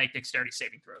to all make dexterity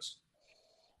saving throws.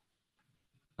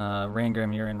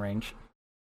 Rangrim, you're in range.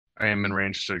 I am in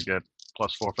range to get +4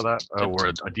 for that. Or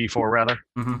a D4 rather.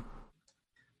 Mm-hmm.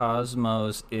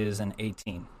 Cosmos is an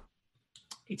 18.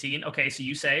 18. Okay, so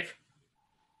you save.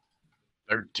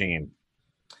 13.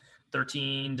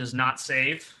 13 does not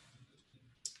save.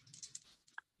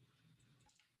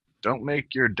 Don't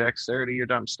make your dexterity your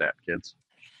dump stat, kids.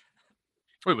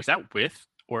 Wait, was that with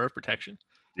Aura of Protection?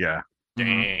 Yeah.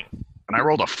 Dang. And I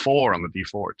rolled a 4 on the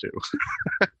D4 too.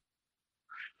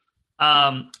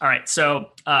 All right,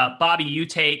 so Bobby, you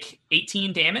take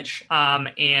 18 damage,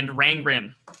 and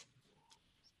Rangrim.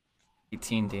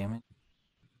 18 damage.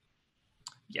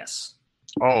 Yes.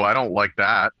 Oh, I don't like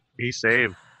that. He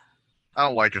saved. I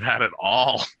don't like that at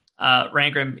all.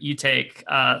 Rangrim, you take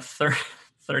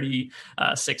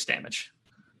 36 damage.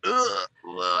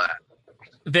 Ugh.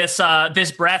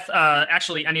 This breath.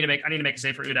 Actually, I need to make a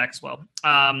save for Udak as well.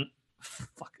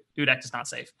 Fuck, Udak does not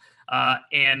save,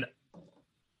 and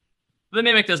the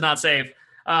Mimic does not save.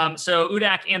 So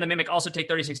Udak and the Mimic also take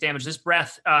 36 damage. This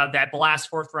breath that blasts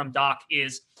forth from Doc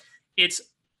it's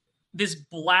this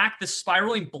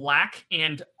spiraling black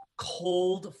and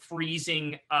cold,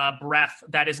 freezing breath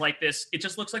that is like this. It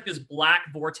just looks like this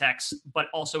black vortex, but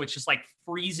also it's just like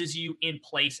freezes you in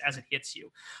place as it hits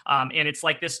you. And it's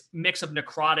like this mix of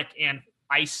necrotic and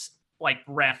ice like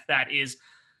breath that is,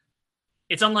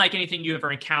 it's unlike anything you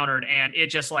ever encountered. And it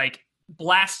just like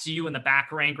blasts you in the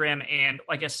back, Rangram, and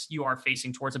I guess you are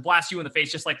facing towards it. Blasts you in the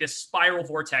face, just like this spiral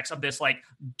vortex of this like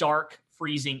dark,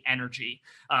 freezing energy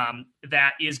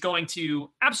that is going to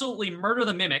absolutely murder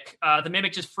the Mimic. The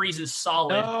Mimic just freezes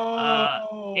solid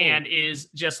and is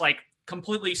just like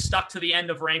completely stuck to the end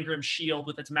of Rangram's shield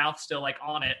with its mouth still like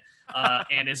on it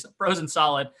and is frozen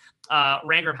solid.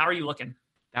 Rangram, how are you looking?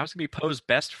 That was going to be Poe's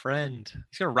best friend.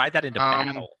 He's going to ride that into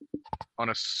battle. On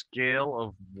a scale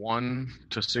of 1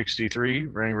 to 63,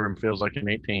 Rangram feels like an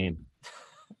 18.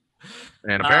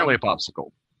 And apparently a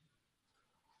popsicle.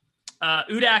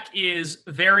 Udak is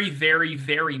very, very,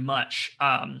 very much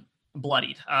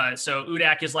bloodied. So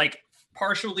Udak is like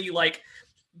partially like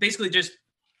basically just,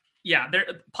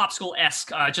 they're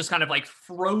popsicle-esque, just kind of like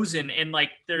frozen, and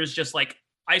like there's just like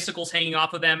icicles hanging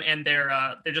off of them, and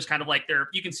they're just kind of like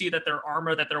you can see that their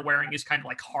armor that they're wearing is kind of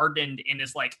like hardened and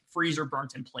is like freezer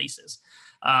burnt in places.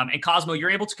 And Cosmo,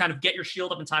 you're able to kind of get your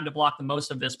shield up in time to block the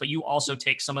most of this, but you also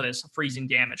take some of this freezing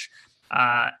damage.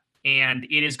 And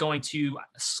it is going to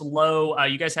slow.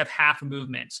 You guys have half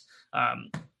movement.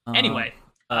 Anyway,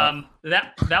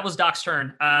 that was Doc's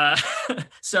turn.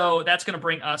 So that's going to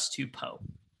bring us to Poe.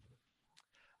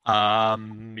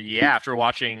 After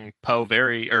watching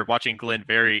watching Glenn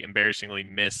very embarrassingly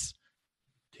miss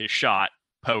his shot,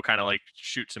 Poe kind of like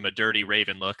shoots him a dirty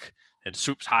Raven look and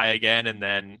swoops high again, and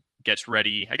then gets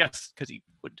ready, I guess, because he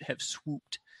would have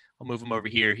swooped. I'll move him over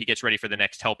here. He gets ready for the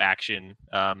next help action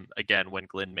again when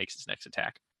Glenn makes his next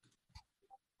attack.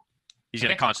 He's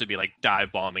going to constantly be like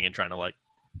dive bombing and trying to like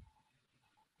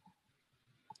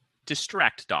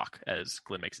distract Doc as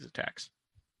Glenn makes his attacks.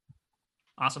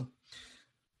 Awesome.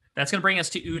 That's going to bring us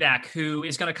to Udak, who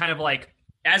is going to kind of like,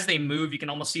 as they move, you can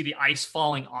almost see the ice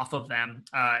falling off of them.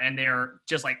 And they're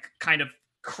just like kind of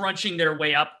crunching their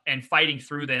way up and fighting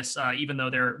through this, even though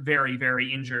they're very,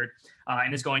 very injured,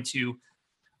 and is going to,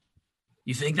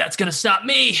 you think that's going to stop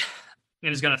me?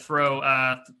 And is going to throw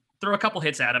a couple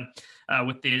hits at him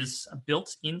with his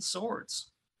built-in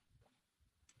swords.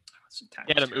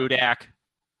 Get him, Udak.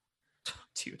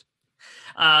 Dude.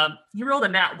 He rolled a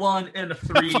nat 1 and a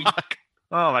 3.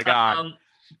 Oh my god.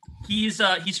 He's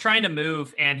trying to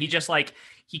move, and he just like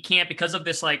he can't because of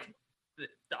this like the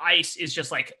ice is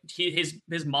just like his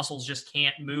muscles just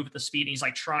can't move at the speed. And he's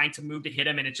like trying to move to hit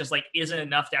him, and it just like isn't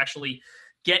enough to actually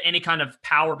get any kind of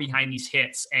power behind these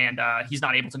hits, and he's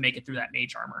not able to make it through that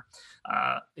mage armor.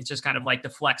 It's just kind of like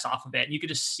deflects off of it, and you could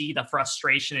just see the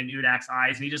frustration in Udak's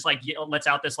eyes, and he just like lets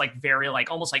out this like very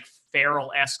like almost like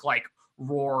feral-esque like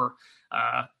roar.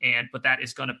 But that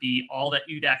is going to be all that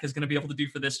Udak is going to be able to do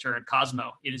for this turn.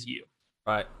 Cosmo, it is you.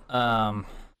 Right.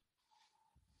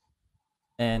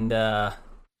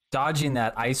 Dodging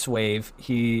that ice wave,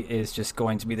 he is just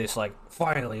going to be this like,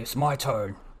 finally, it's my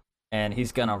turn. And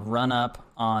he's going to run up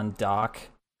on Doc,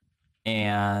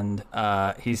 and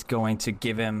he's going to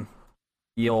give him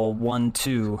the old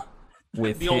 1-2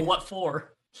 with the old what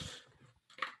for?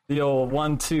 The old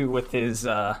 1-2 with his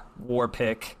war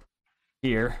pick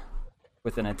here.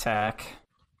 With an attack.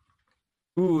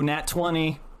 Ooh, nat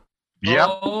 20. Yep.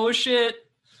 Oh, shit.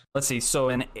 Let's see. So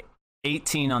an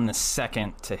 18 on the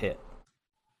second to hit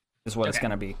is what it's going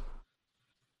to be.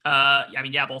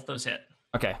 Both those hit.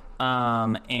 Okay.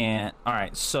 And all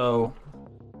right. So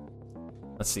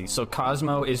let's see. So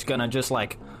Cosmo is going to just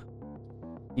like,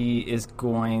 he is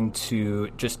going to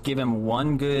just give him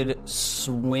one good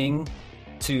swing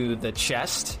to the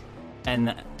chest,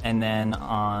 and then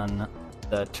on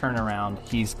the turnaround,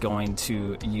 he's going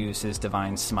to use his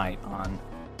Divine Smite on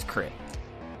crit.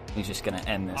 He's just going to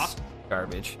end this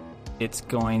garbage. It's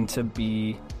going to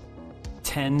be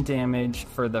 10 damage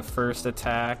for the first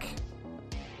attack.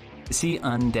 Is he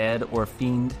undead or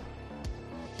fiend?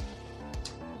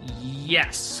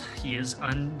 Yes, he is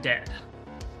undead.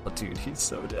 Oh, dude, he's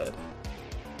so dead.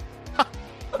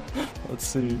 Let's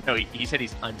see. No, he said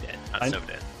he's undead, not so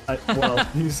dead. Well,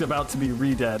 he's about to be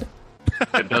re-dead.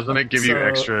 Doesn't it give you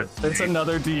extra? It's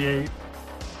another D8.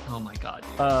 Oh my god,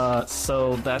 dude.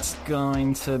 So that's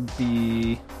going to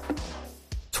be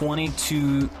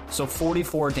 22, so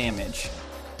 44 damage.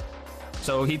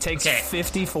 So he takes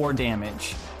 54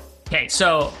 damage. Okay,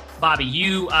 so Bobby,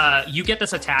 you get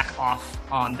this attack off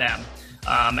on them,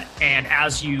 and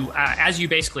as you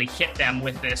basically hit them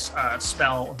with this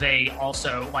spell, they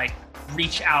also like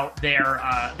reach out their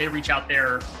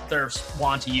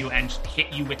wand to you and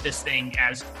hit you with this thing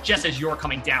as you're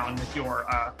coming down with your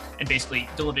and basically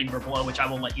delivering your blow, which I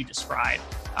will let you describe.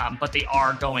 But they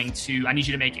are going to. I need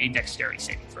you to make a dexterity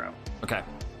saving throw. Okay,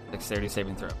 dexterity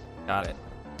saving throw. Got it.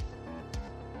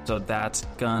 So that's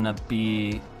gonna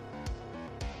be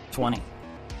 20.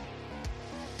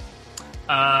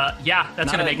 Yeah,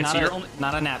 that's gonna make it. So you're only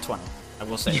not a nat 20, I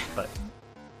will say, but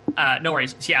no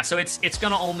worries. Yeah, so it's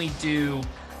gonna only do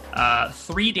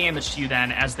 3 damage to you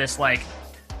then, as this like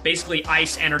basically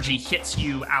ice energy hits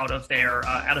you out of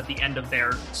the end of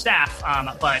their staff.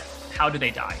 But how do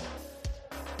they die?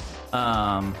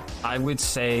 I would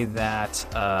say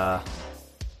that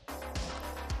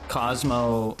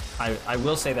Cosmo. I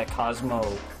will say that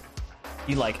Cosmo.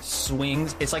 He like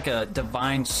swings. It's like a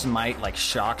divine smite, like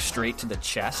shock straight to the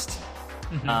chest.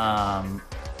 Mm-hmm.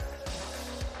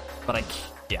 But I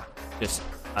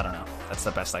don't know. That's the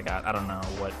best I got. I don't know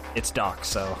what. It's Doc,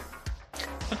 so.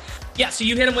 Yeah, so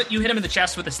you hit him in the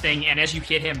chest with this thing, and as you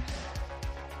hit him,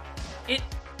 it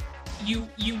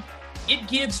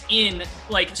gives in,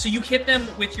 like, so you hit them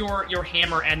with your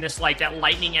hammer, and this like that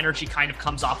lightning energy kind of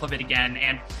comes off of it again,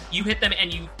 and you hit them,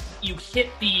 and you hit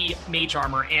the mage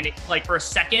armor, and it like for a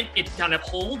second it kind of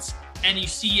holds, and you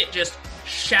see it just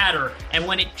shatter, and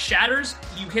when it shatters,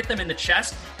 you hit them in the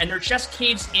chest, and their chest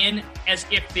caves in as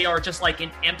if they are just like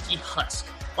an empty husk.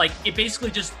 Like it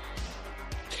basically just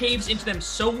caves into them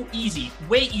so easy,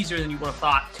 way easier than you would have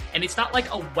thought. And it's not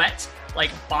like a wet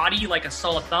like body, like a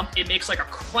solid thump. It makes like a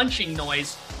crunching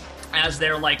noise as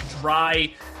their like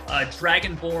dry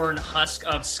dragonborn husk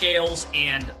of scales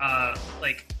and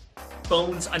like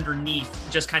bones underneath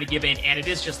just kind of give in, and it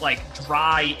is just like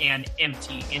dry and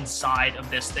empty inside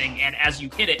of this thing. And as you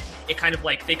hit it, it kind of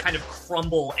like they kind of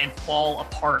crumble and fall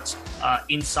apart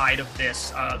inside of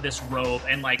this robe,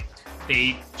 and like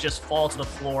they just fall to the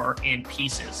floor in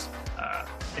pieces,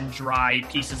 in dry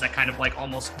pieces that kind of like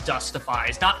almost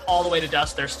dustifies. Not all the way to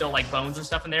dust, there's still like bones and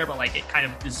stuff in there, but like it kind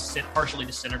of partially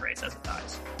disintegrates as it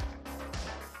dies.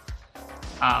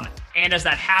 And as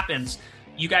that happens,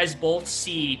 you guys both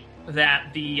see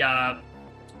that the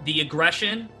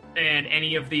aggression and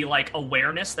any of the like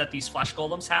awareness that these flesh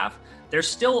golems have, they're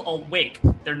still awake.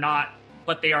 They're not,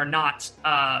 but they are not.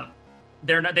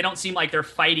 They don't seem like they're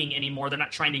fighting anymore. They're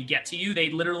not trying to get to you. They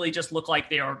literally just look like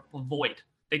they are void.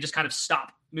 They just kind of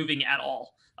stop moving at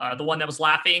all. The one that was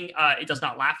laughing, it does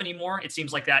not laugh anymore. It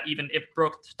seems like that even it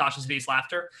broke Tasha's face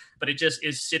laughter, but it just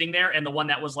is sitting there. And the one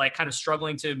that was like kind of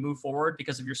struggling to move forward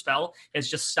because of your spell has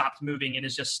just stopped moving and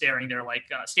is just staring there, like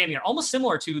standing there, almost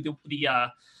similar to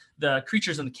the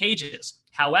creatures in the cages.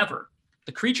 However,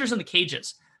 the creatures in the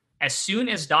cages, as soon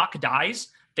as Doc dies,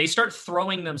 they start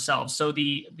throwing themselves. So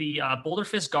the Boulder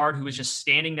Fist guard who was just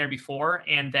standing there before,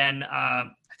 and then I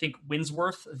think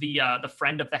Winsworth, the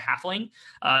friend of the halfling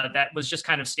that was just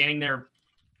kind of standing there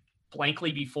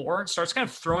blankly before, starts kind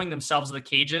of throwing themselves in the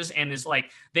cages, and is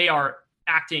like they are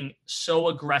acting so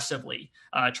aggressively,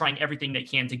 trying everything they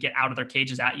can to get out of their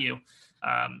cages at you.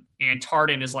 And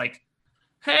Tardan is like,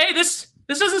 "Hey, this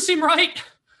doesn't seem right."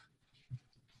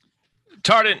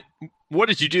 Tardan, what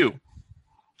did you do?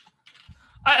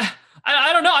 I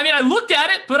don't know. I mean, I looked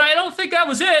at it, but I don't think that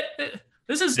was it.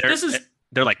 This is.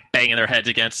 They're like banging their heads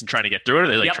against and trying to get through it. Or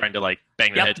they're like trying to like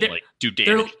bang their heads and like do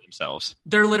damage to themselves.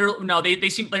 They're literally they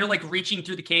seem they're like reaching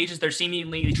through the cages. They're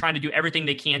seemingly trying to do everything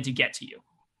they can to get to you.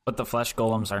 But the flesh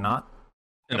golems are not.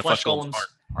 And the flesh golems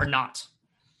are not.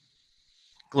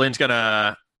 Glenn,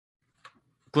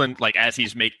 like as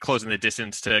he's closing the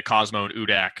distance to Cosmo and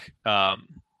Udak,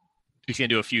 he's going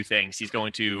to do a few things. He's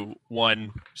going to,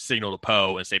 one, signal to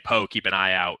Poe and say, "Poe, keep an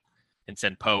eye out," and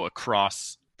send Poe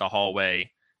across the hallway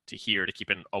to here to keep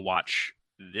a watch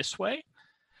this way.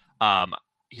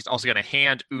 He's also going to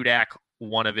hand Udak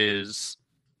one of his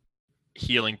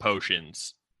healing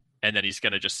potions, and then he's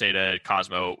going to just say to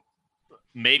Cosmo,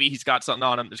 maybe he's got something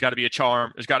on him. There's got to be a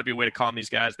charm. There's got to be a way to calm these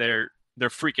guys. They're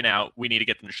freaking out. We need to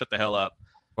get them to shut the hell up.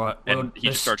 And he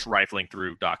just starts rifling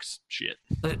through Doc's shit.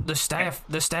 The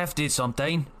staff did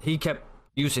something. He kept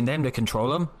using them to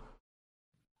control him.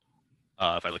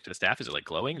 If I look at the staff, is it like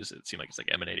glowing? Does it seem like it's like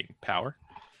emanating power?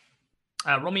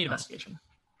 Roll me an investigation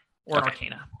or an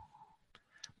arcana.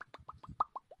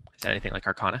 Is that anything like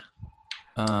Arcana?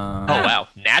 Oh wow,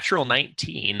 natural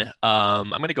 19. I'm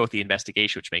going to go with the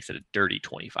investigation, which makes it a dirty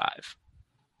 25.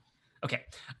 Okay.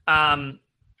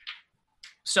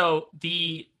 So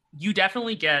you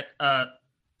definitely get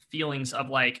feelings of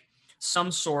like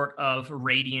some sort of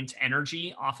radiant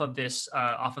energy off of this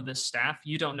staff.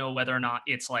 You don't know whether or not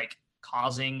it's like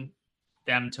causing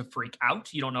them to freak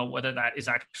out. You don't know whether that is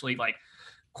actually like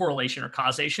correlation or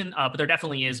causation, but there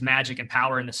definitely is magic and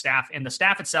power in the staff. And the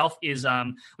staff itself is,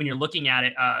 when you're looking at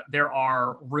it, there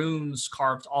are runes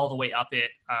carved all the way up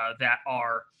it that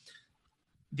are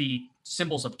the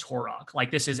symbols of Torog.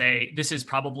 Like this is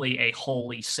probably a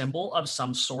holy symbol of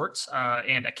some sort,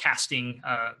 and a casting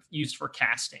used for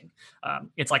casting.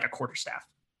 It's like a quarterstaff.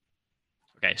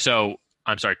 Okay, so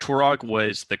I'm sorry, Turog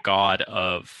was the god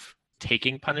of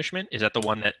taking punishment. Is that the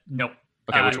one that? Nope.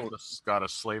 Okay, which one? The god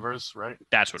of slavers, right?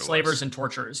 That's what it was. Slavers and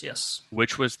torturers, yes.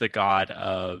 Which was the god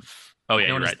of? Oh yeah,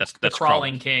 you're right. That's the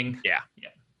crawling king. Yeah.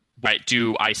 Right.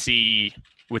 Do I see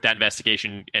with that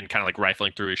investigation and kind of like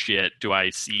rifling through his shit? Do I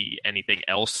see anything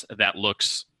else that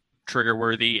looks trigger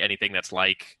worthy? Anything that's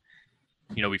like,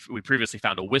 we previously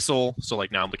found a whistle, so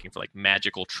like now I'm looking for like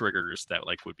magical triggers that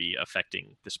like would be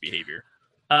affecting this behavior.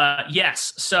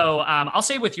 Yes. So I'll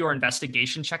say with your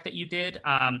investigation check that you did,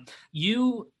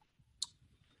 you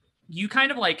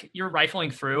kind of like you're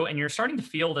rifling through and you're starting to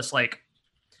feel this like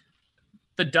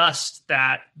the dust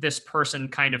that this person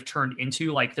kind of turned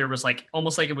into, like there was like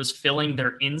almost like it was filling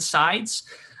their insides.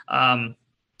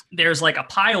 There's like a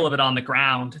pile of it on the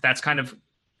ground that's kind of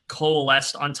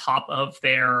coalesced on top of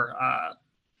their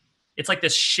it's like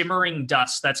this shimmering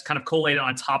dust that's kind of collated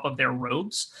on top of their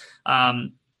robes.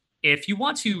 If you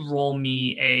want to roll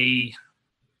me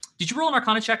did you roll an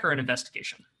Arcana check or an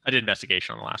investigation? I did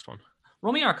investigation on the last one.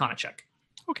 Roll me an Arcana check.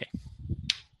 Okay.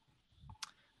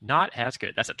 Not as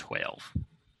good. That's a 12.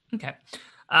 Okay.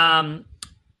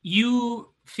 You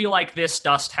feel like this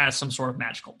dust has some sort of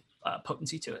magical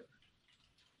potency to it.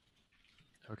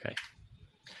 Okay.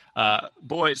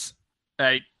 Boys,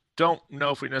 I don't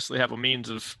know if we necessarily have a means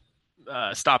of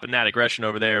stopping that aggression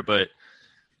over there, but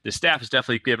the staff is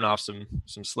definitely giving off some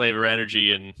slaver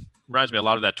energy and reminds me a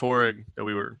lot of that Torag that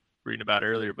we were reading about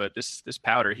earlier, but this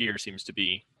powder here seems to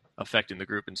be affecting the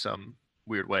group in some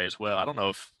weird way as well. I don't know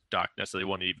if Doc necessarily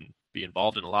want to even be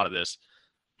involved in a lot of this.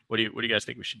 What do you guys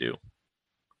think we should do?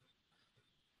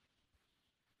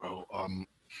 Well,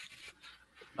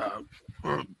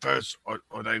 first, I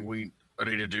think I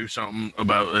need to do something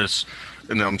about this,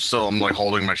 and I'm like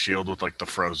holding my shield with like the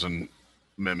frozen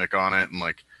mimic on it, and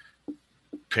like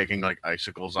picking like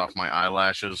icicles off my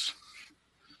eyelashes.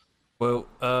 Well,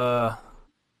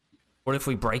 what if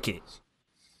we break it?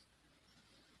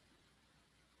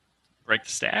 Break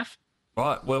the staff?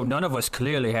 Well, none of us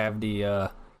clearly have the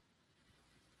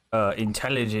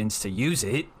intelligence to use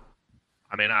it.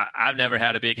 I mean, I've never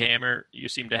had a big hammer. You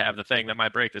seem to have the thing that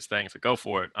might break this thing, so go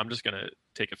for it. I'm just going to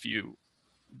take a few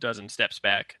dozen steps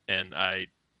back, and I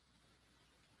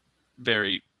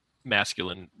very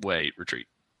masculine way retreat.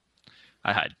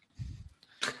 I hide.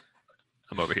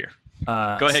 I'm over here.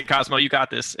 Go ahead, Cosmo. You got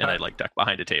this. And I like duck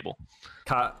behind a table.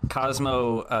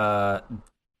 Cosmo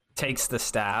takes the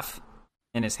staff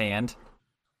in his hand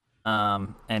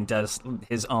and does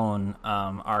his own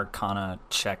Arcana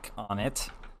check on it.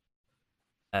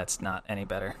 That's not any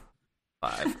better.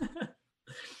 5.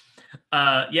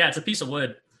 Yeah, it's a piece of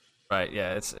wood. Right.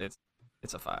 Yeah, it's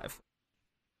a 5.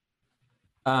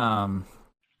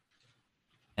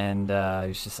 And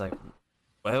he's just like,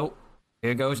 well,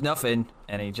 here goes nothing,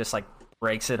 and he just like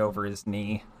breaks it over his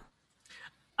knee.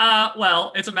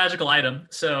 Well, it's a magical item,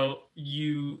 so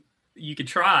you could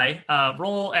try.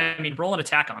 Roll an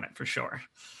attack on it for sure.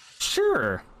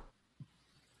 Sure.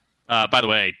 By the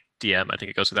way, DM, I think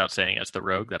it goes without saying as the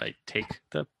rogue that I take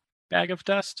the bag of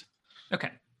dust. Okay.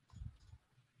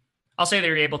 I'll say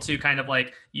they're able to kind of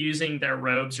like using their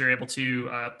robes, you're able to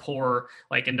pour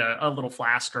like into a little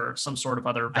flask or some sort of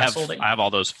other vessel. I have all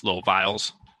those little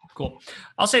vials. Cool.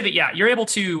 I'll say that, yeah, you're able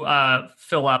to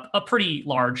fill up a pretty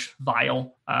large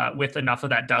vial with enough of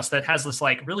that dust that has this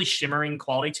like really shimmering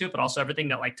quality to it, but also everything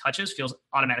that like touches feels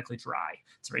automatically dry.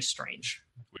 It's very strange.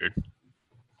 Weird.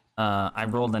 I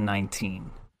rolled a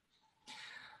 19.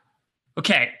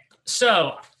 Okay.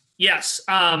 So, yes.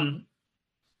 I'll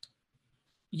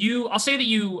say that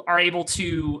you are able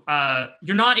to,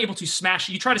 you're not able to smash,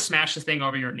 you try to smash the thing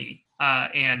over your knee,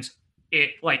 and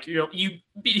it like, you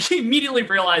immediately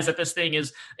realize that this thing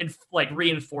is like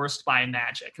reinforced by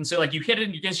magic. And so like you hit it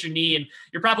against your knee and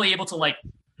you're probably able to like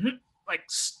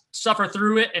suffer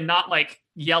through it and not like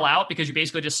yell out because you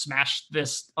basically just smashed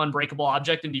this unbreakable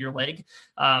object into your leg.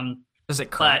 Does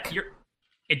it crack?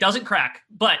 It doesn't crack,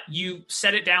 but you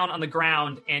set it down on the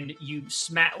ground and you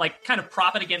kind of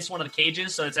prop it against one of the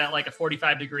cages. So it's at like a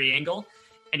 45-degree angle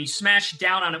and you smash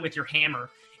down on it with your hammer,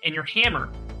 and your hammer,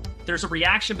 there's a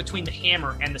reaction between the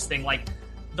hammer and this thing. Like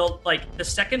the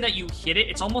second that you hit it,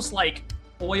 it's almost like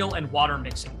oil and water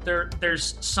mixing.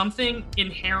 There's something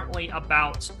inherently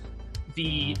about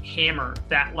the hammer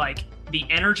that like the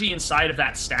energy inside of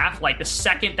that staff, like the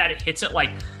second that it hits it, like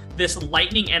this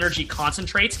lightning energy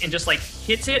concentrates and just like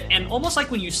hits it. And almost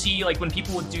like when you see like when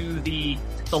people would do the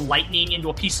lightning into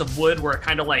a piece of wood where it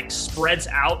kind of like spreads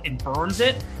out and burns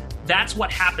it, that's what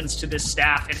happens to this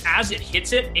staff. And as it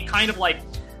hits it, it kind of like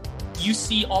you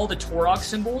see all the Torog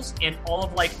symbols and all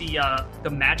of like the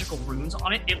magical runes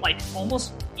on it. It like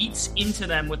almost eats into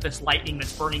them with this lightning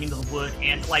that's burning into the wood,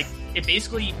 and like it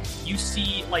basically you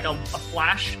see like a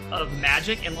flash of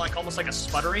magic and like almost like a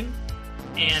sputtering,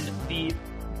 and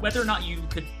whether or not you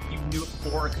knew it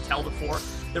before or could tell before,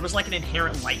 there was like an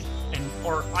inherent light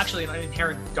or actually an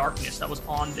inherent darkness that was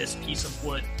on this piece of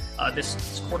wood,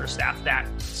 this quarterstaff that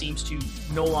seems to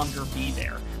no longer be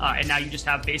there. And now you just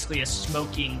have basically a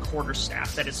smoking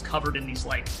quarterstaff that is covered in these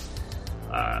like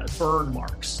burn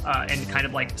marks and kind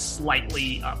of like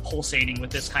slightly pulsating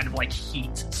with this kind of like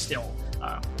heat still.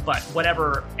 But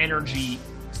whatever energy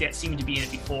that seemed to be in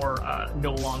it before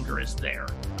no longer is there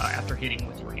after hitting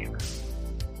with your hammer.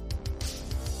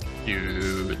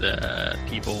 Do the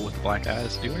people with the black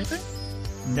eyes do anything?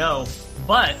 No,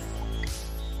 but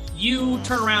you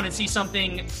turn around and see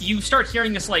something. You start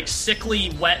hearing this like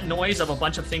sickly, wet noise of a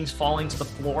bunch of things falling to the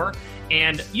floor,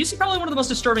 and you see probably one of the most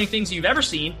disturbing things you've ever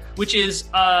seen, which is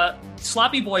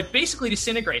Sloppy Boy basically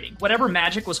disintegrating. Whatever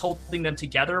magic was holding them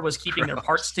together was keeping their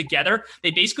parts together.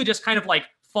 They basically just kind of like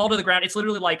fall to the ground. It's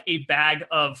literally like a bag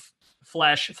of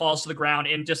flesh falls to the ground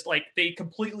and just like they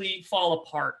completely fall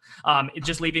apart,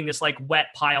 just leaving this like wet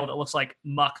pile that looks like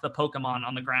Muck the Pokemon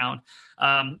on the ground,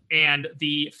 and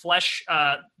the flesh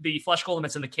golem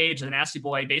that's in the cage, the Nasty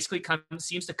Boy, basically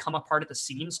seems to come apart at the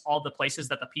seams, all the places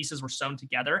that the pieces were sewn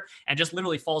together, and just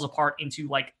literally falls apart into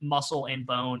like muscle and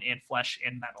bone and flesh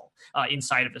and metal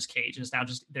inside of this cage. And it's now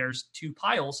just there's two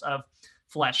piles of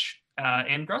flesh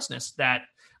and grossness that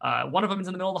one of them is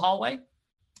in the middle of the hallway,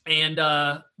 and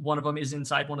one of them is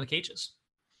inside one of the cages.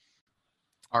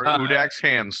 Are Udak's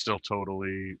hands still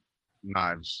totally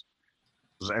knives?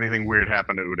 Does anything weird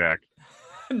happen to Udak?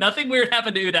 Nothing weird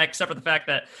happened to Udak except for the fact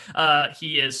that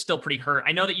he is still pretty hurt.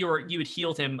 I know that you had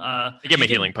healed him. Give him a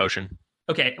healing potion.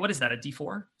 Okay, what is that? A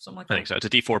D4? Something like that? I think so. It's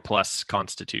a D4 plus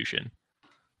Constitution.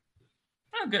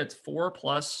 Oh, good. It's 4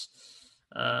 plus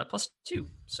 2,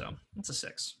 so that's a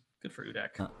 6. Good for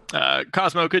Udak.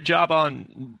 Cosmo, good job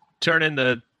on turning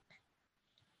the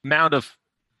mound of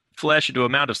flesh into a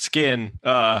mound of skin.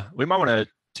 We might want to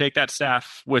take that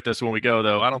staff with us when we go,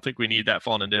 though. I don't think we need that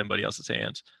falling into anybody else's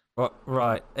hands.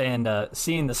 Right, and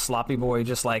seeing the Sloppy Boy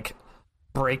just like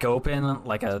break open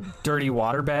like a dirty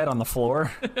waterbed on the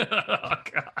floor. Oh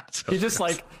God! He's just.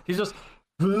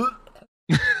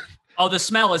 Oh, the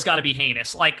smell has got to be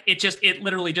heinous. Like it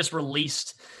literally just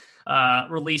released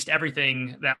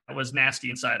everything that was nasty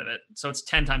inside of it. So it's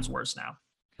 10 times worse now.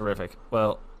 Terrific.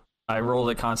 Well, I rolled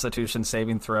a Constitution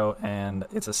saving throw, and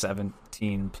it's a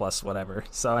 17 plus whatever.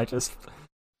 So I just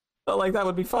felt like that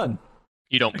would be fun.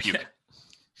 You don't puke.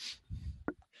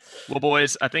 Well,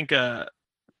 boys, I think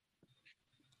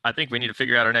we need to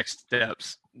figure out our next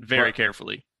steps very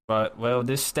carefully. But well,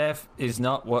 this stuff is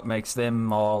not what makes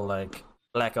them all like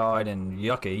black-eyed and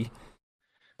yucky.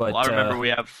 But I remember we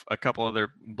have a couple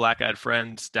other black-eyed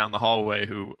friends down the hallway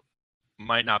who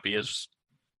might not be as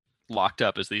locked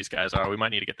up as these guys are. We might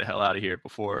need to get the hell out of here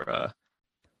before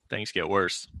things get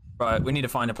worse. Right, we need to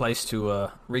find a place to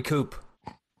recoup.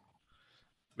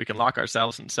 We can lock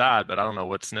ourselves inside, but I don't know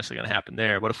what's necessarily going to happen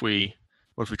there. What if we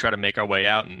try to make our way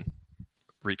out and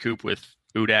recoup with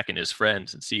Udak and his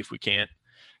friends and see if we can't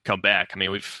come back? I mean,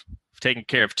 we've taken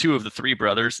care of 2 of the 3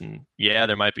 brothers, and yeah,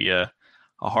 there might be a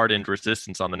hardened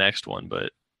resistance on the next one,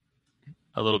 but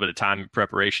a little bit of time and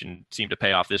preparation seemed to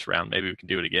pay off this round. Maybe we can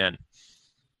do it again.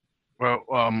 Well,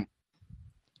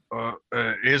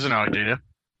 here's an idea.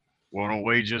 Why don't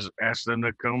we just ask them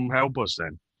to come help us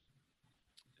then?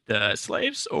 The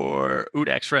slaves or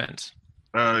Udak's friends?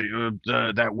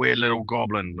 That weird little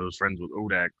goblin who was friends with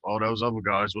Udak. All those other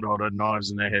guys with all the knives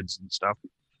in their heads and stuff.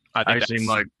 They seem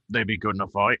like they'd be good in a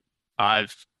fight. I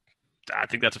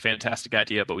think that's a fantastic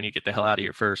idea, but we need to get the hell out of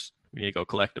here first. We need to go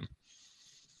collect them.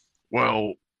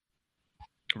 Well,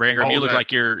 Rangram, you look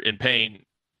like you're in pain.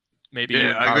 Maybe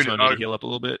Cosmo need to heal up a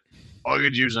little bit. I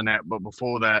could use a net, but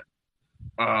before that,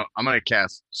 I'm going to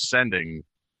cast Sending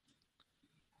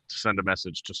to send a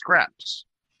message to Scraps.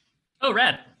 Oh,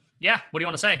 rad. Yeah, what do you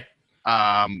want to say?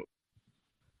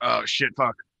 Shit,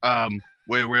 fuck.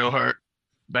 We're real hurt.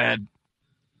 Bad.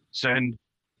 Send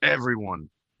everyone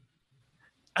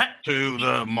to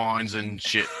the mines and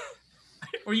shit.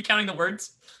 Were you counting the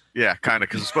words? Yeah, kind of,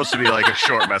 because it's supposed to be like a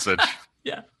short message.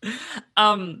 Yeah.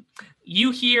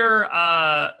 You hear,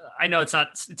 I know it's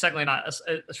technically not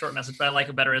a short message, but I like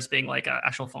it better as being like an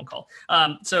actual phone call.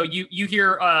 So you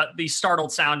hear the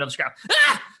startled sound of Scrap.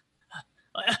 Ah!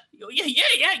 Yeah.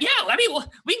 I mean,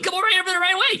 we can come over here the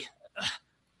right way.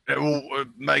 It will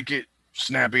make it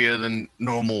snappier than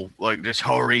normal. Like, just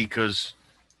hurry, because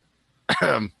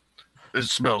it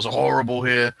smells horrible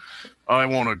here. I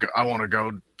want to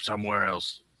go somewhere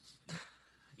else.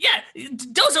 Yeah,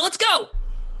 Dozer, let's go.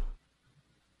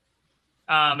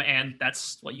 And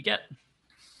that's what you get.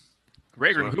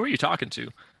 Raygrim, who are you talking to?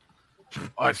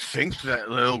 I think that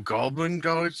little goblin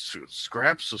guy,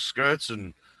 Scraps of Skirts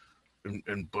and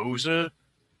Boozer.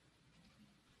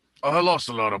 I lost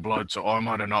a lot of blood, so I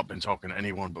might have not been talking to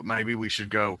anyone, but maybe we should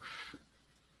go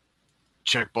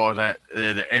check by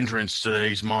the entrance to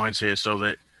these mines here so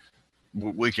that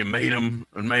we can meet them,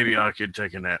 and maybe I could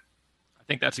take a nap. I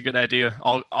think that's a good idea.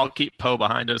 I'll keep Poe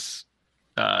behind us,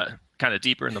 kind of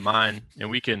deeper in the mine,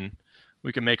 and we can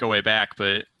make our way back.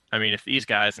 But I mean, if these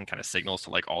guys and kind of signals to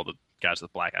like all the guys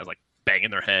with black eyes like banging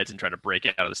their heads and trying to break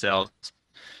out of the cells,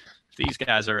 if these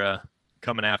guys are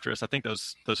coming after us, I think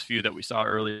those few that we saw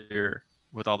earlier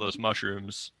with all those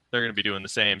mushrooms, they're going to be doing the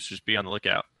same. So just be on the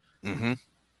lookout. Mm-hmm.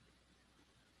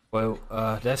 Well,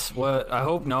 that's what I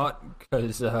hope not,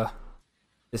 because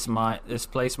this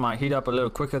place might heat up a little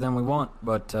quicker than we want.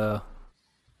 But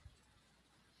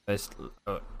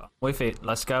with it,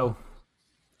 let's go.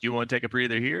 Do you want to take a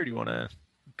breather here, or do you want to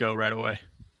go right away?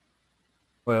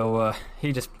 Well,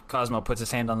 Cosmo puts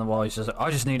his hand on the wall. He says, "I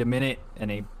just need a minute,"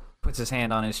 and he puts his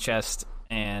hand on his chest,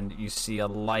 and you see a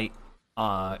light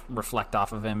reflect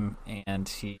off of him,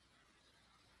 and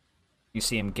you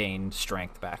see him gain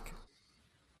strength back.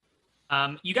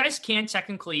 You guys can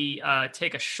technically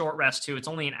take a short rest too. It's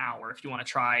only an hour if you want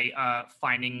to try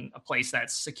finding a place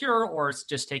that's secure, or it's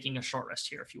just taking a short rest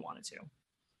here if you wanted to.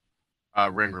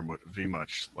 Rangrim would be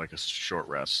much like a short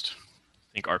rest.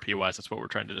 I think RP-wise, that's what we're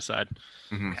trying to decide.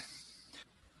 Mm-hmm. Okay.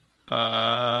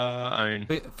 I mean,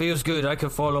 It feels good. I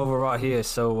could fall over right here,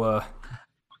 so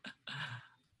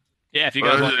yeah, if you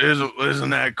guys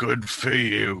isn't that good for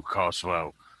you,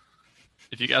 Cosmo?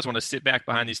 If you guys want to sit back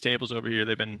behind these tables over here,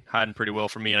 they've been hiding pretty well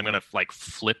for me. And I'm gonna like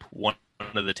flip one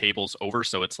of the tables over,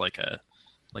 so it's like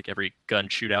every gun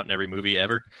shootout in every movie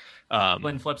ever.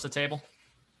 Glenn flips the table.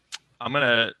 I'm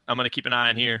gonna keep an eye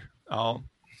on here. I'll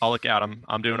look out.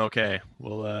 I'm doing okay.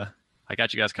 I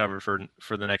got you guys covered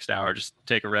for the next hour. Just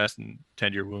take a rest and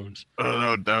tend your wounds.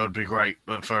 That would be great.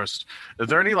 But first, is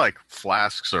there any like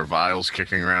flasks or vials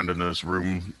kicking around in this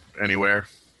room anywhere?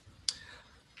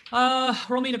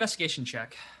 Roll me an investigation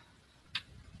check.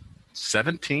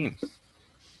 17.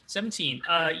 17.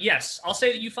 Yes, I'll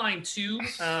say that you find two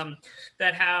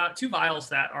that have two vials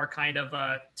that are kind of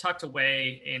tucked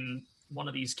away in one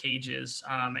of these cages,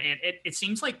 and it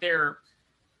seems like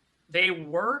they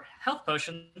were health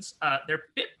potions. They're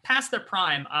a bit past their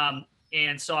prime,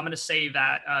 and so I'm going to say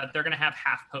that they're going to have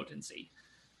half potency,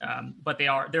 but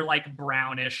they're like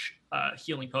brownish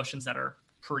healing potions that are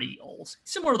pretty old,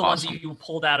 similar to the ones you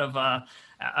pulled out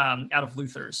of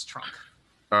Luther's trunk.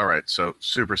 All right, so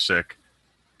super sick,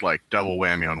 like double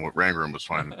whammy on what Rangrim was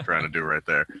trying to do right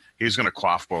there. He's gonna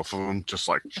quaff both of them, just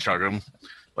like chug them,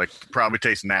 like probably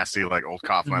tastes nasty, like old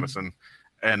cough medicine.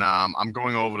 And I'm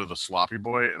going over to the sloppy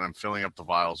boy, and I'm filling up the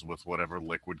vials with whatever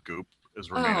liquid goop is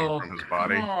remaining from his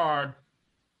body. God.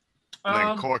 And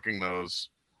then corking those,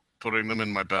 putting them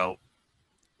in my belt,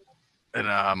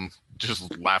 and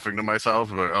just laughing to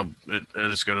myself. But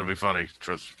it's gonna be funny.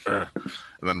 Trust. And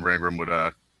then Rangrim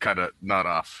would kind of nod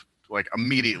off, like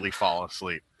immediately fall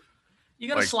asleep. You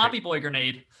got a sloppy boy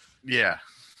grenade. Yeah,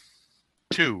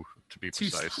 2 to be Two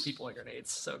precise. sloppy boy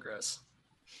grenades. So gross.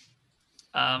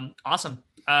 Awesome.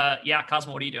 Yeah,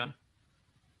 Cosmo, what are you doing?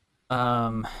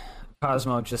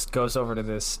 Cosmo just goes over to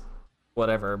this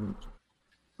whatever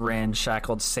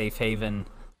ramshackled safe haven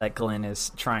that Glenn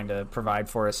is trying to provide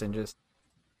for us, and just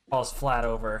falls flat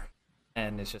over,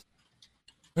 and it's just,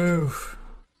 oof.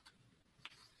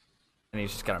 And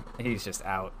he's just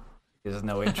out. He has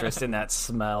no interest in that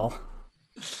smell.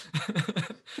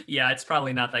 Yeah, it's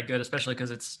probably not that good, especially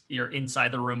because you're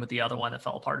inside the room with the other one that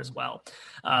fell apart as well.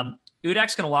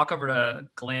 Udak's gonna walk over to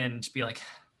Glenn and just be like,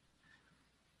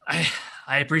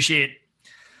 I appreciate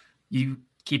you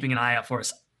keeping an eye out for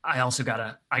us. I also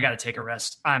gotta take a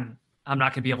rest. I'm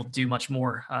not gonna be able to do much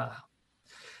more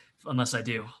unless I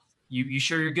do. You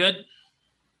sure you're good?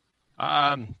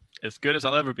 As good as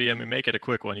I'll ever be. I mean, make it a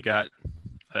quick one. You got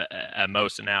at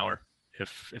most an hour.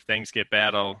 If things get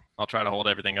bad, I'll try to hold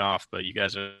everything off. But you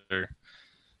guys are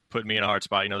putting me in a hard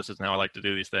spot. You know, this isn't how I like to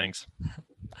do these things.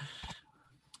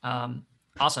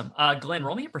 Awesome. Glenn,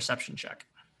 roll me a perception check.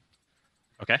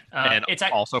 Okay. And it's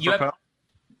also for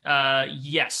Poe?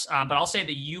 Yes, but I'll say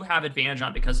that you have advantage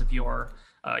on because of your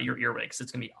earwigs.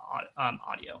 It's gonna be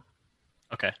audio.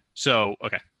 Okay. So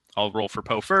I'll roll for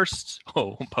Poe first.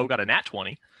 Oh, Poe got a nat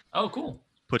 20. Oh, cool.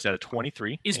 Puts out a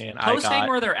 23. Is Poe staying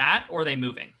where they're at, or are they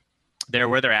moving? They're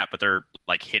where they're at, but they're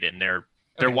like hidden. They're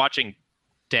watching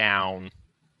down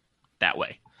that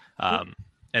way. And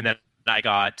then I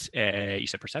got you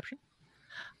said perception?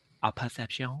 A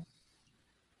perception.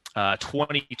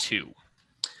 22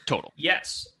 total.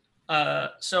 Yes.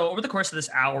 So over the course of this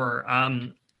hour,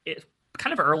 it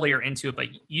kind of earlier into it, but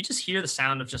you just hear the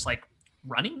sound of just like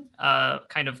running,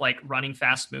 kind of like running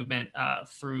fast movement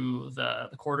through the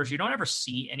corridors. You don't ever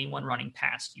see anyone running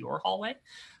past your hallway,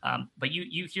 but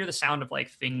you hear the sound of like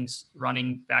things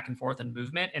running back and forth and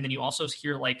movement, and then you also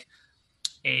hear like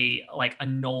a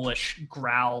gnollish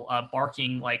growl,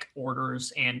 barking like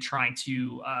orders and trying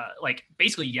to like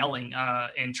basically yelling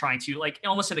and trying to like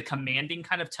almost in a commanding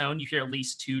kind of tone. You hear at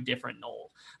least two different gnoll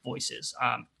voices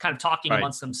kind of talking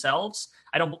amongst themselves.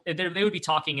 They would be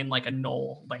talking in like a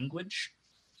gnoll language.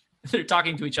 They're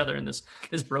talking to each other in this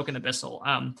broken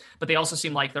abyssal, but they also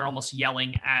seem like they're almost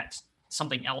yelling at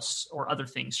something else or other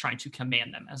things trying to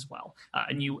command them as well.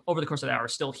 And you, over the course of the hour,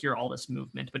 still hear all this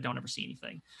movement, but don't ever see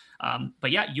anything.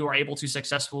 But yeah, you are able to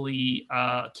successfully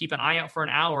keep an eye out for an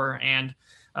hour, and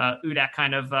Udak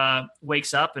kind of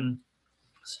wakes up and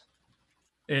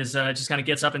is just kind of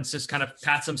gets up and just kind of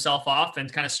pats himself off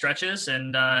and kind of stretches,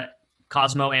 and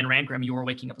Cosmo and Rangrim, you were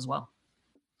waking up as well.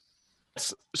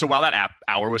 So while that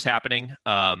hour was happening,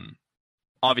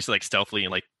 obviously like stealthily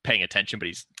and like paying attention, but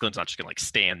Glenn's not just gonna like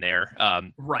stand there.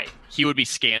 Right. He would be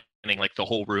scanning like the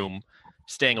whole room,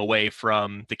 staying away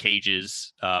from the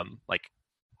cages, like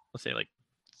let's say like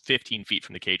 15 feet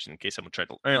from the cage in case someone tried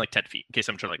to, or like 10 feet in case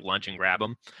someone tried to like lunge and grab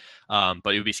him.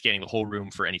 But he would be scanning the whole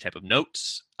room for any type of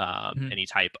notes, any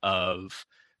type of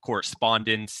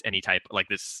correspondence, any type like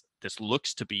this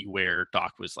looks to be where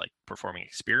Doc was like performing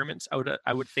experiments.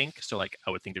 I would think so. Like I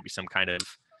would think there'd be some kind of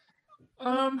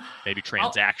maybe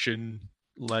transaction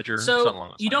ledger. So something along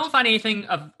those you lines. don't find anything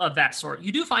of that sort.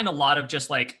 You do find a lot of just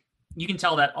like, you can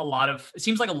tell that it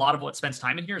seems like a lot of what spends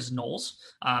time in here is gnolls.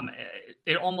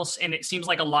 It seems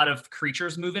like a lot of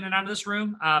creatures move in and out of this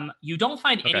room. You don't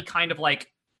find any kind of like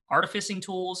artificing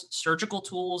tools, surgical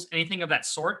tools, anything of that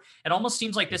sort. It almost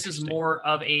seems like this is more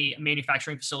of a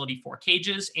manufacturing facility for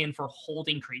cages and for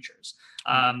holding creatures.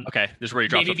 This is where you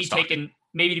drop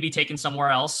maybe to be taken somewhere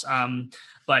else.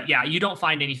 But yeah, you don't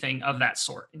find anything of that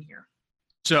sort in here.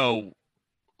 So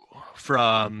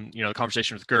from the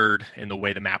conversation with Gerd and the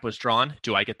way the map was drawn,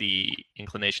 do I get the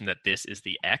inclination that this is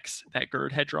the X that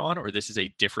Gerd had drawn, or this is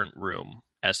a different room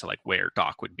as to like where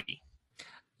Doc would be?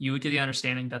 You would get the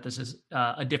understanding that this is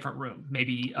a different room,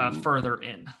 maybe further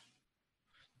in.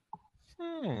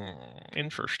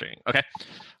 Interesting. Okay.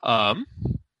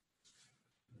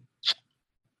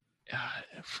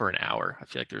 For an hour, I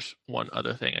feel like there's one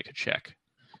other thing I could check.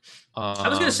 I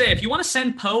was going to say, if you want to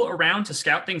send Poe around to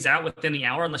scout things out within the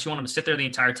hour, unless you want him to sit there the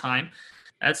entire time,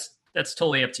 that's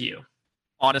totally up to you.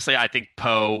 Honestly, I think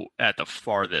Poe at the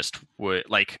farthest would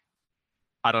like.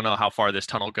 I don't know how far this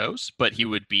tunnel goes, but he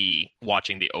would be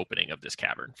watching the opening of this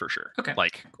cavern for sure. Okay,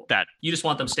 like cool. That. You just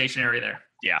want them stationary there.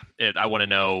 Yeah, I want to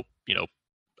know. I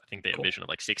think they have a vision of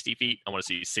like 60 feet. I want to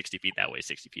see 60 feet that way,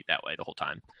 60 feet that way the whole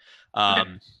time.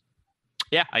 Okay.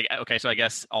 Yeah. So I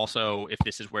guess also if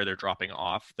this is where they're dropping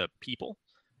off the people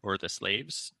or the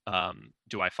slaves,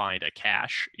 do I find a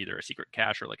cache, either a secret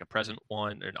cache or like a present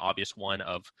one, or an obvious one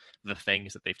of the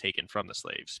things that they've taken from the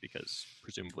slaves? Because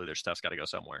presumably their stuff's got to go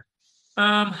somewhere.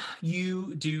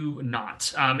 You do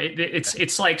not.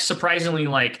 It's like surprisingly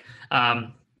like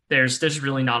there's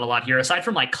really not a lot here aside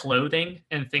from like clothing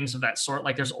and things of that sort.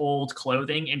 Like there's old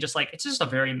clothing and just like it's just a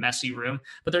very messy room,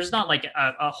 but there's not like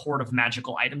a horde of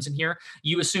magical items in here.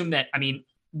 You assume that, I mean,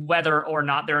 whether or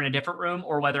not they're in a different room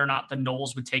or whether or not the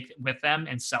gnolls would take it with them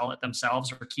and sell it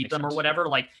themselves or keep them or whatever,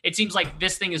 like it seems like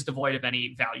this thing is devoid of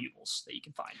any valuables that you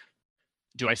can find.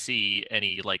 Do I see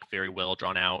any like very well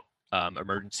drawn out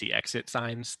emergency exit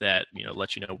signs that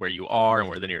let you know where you are and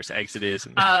where the nearest exit is?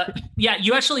 And... yeah,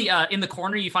 you actually in the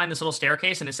corner you find this little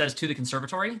staircase and it says to the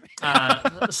conservatory.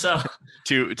 So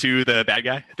to the bad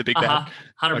guy, the big bad.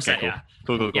 100%. Okay, cool. Yeah.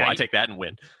 Cool. Yeah, I take that and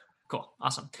win. Cool.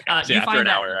 Awesome. So you after an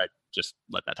hour, I just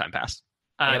let that time pass.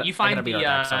 You find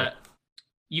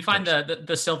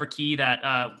the silver key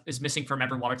that is missing from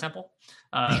every water temple.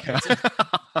 That's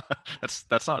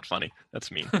not funny. That's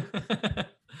mean.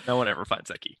 No one ever finds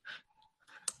that key.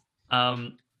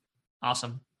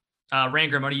 Awesome.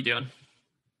 Rangrim, what are you doing?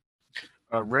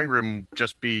 Rangrim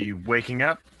just be waking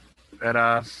up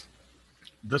at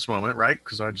this moment, right?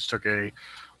 Because I just took a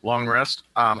long rest.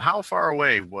 How far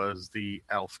away was the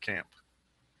elf camp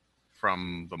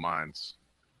from the mines?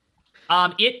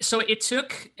 It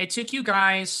took you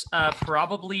guys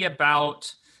probably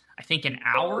about I think an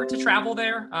hour to travel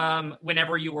there.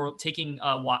 Whenever you were taking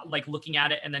like looking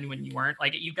at it, and then when you weren't,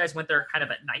 like you guys went there kind of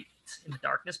at night in the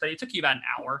darkness, but it took you about an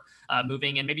hour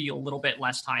moving, and maybe a little bit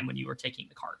less time when you were taking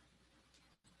the cart.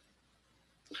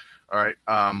 All right.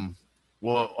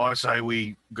 Well, I say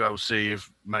we go see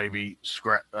if maybe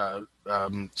Scrapes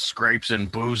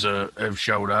and Boozer have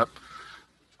showed up.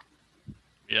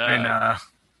 Yeah. And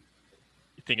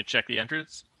you think check the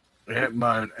entrance? Yeah,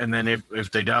 and then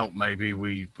if they don't, maybe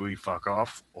we fuck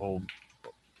off. Or...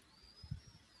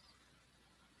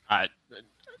 I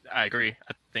agree.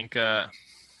 I think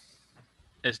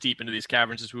as deep into these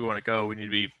caverns as we want to go, we need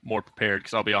to be more prepared.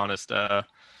 Because I'll be honest,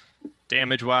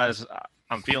 damage wise,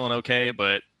 I'm feeling okay,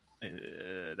 but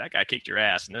that guy kicked your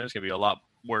ass, and there's gonna be a lot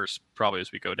worse probably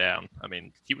as we go down. I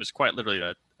mean, he was quite literally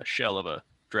a shell of a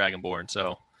dragonborn,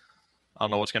 so. I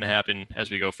don't know what's going to happen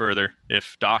as we go further.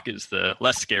 If Doc is the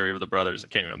less scary of the brothers, I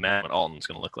can't even imagine what Alton's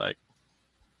going to look like.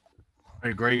 I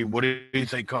agree. What do you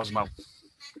think, Cosmo?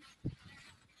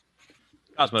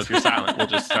 Cosmo, if you're silent, we'll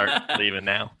just start leaving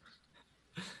now.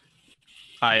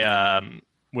 I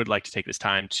would like to take this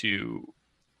time to...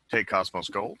 Take Cosmo's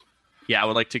gold? Yeah, I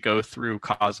would like to go through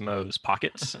Cosmo's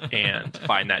pockets and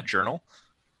find that journal.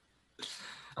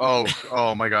 Oh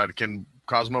my God. Can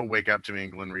Cosmo wake up to me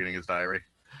and Glenn reading his diary?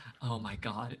 Oh my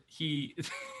God, he's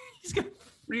gonna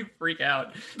freak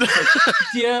out.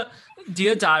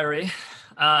 Dear diary,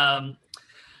 yeah.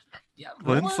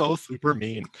 Glenn's so super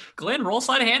mean. Glenn, roll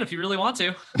sleight of hand if you really want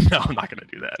to. No, I'm not gonna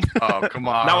do that. Oh, come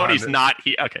on. Not when he's not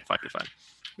here. Okay, fine.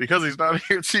 Because he's not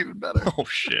here, it's even better. Oh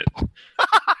shit.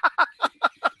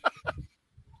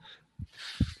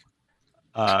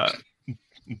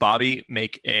 Bobby,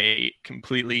 make a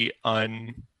completely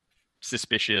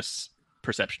unsuspicious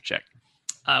perception check.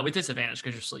 With disadvantage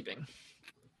because you're sleeping.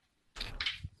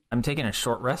 I'm taking a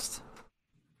short rest.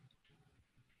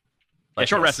 Yeah,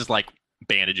 short rest is like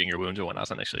bandaging your wounds and whatnot.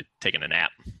 It's not actually taking a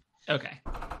nap. Okay.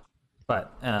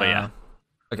 But yeah.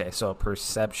 Okay, so a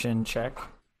perception check.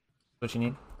 What you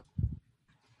need?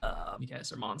 You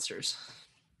guys are monsters.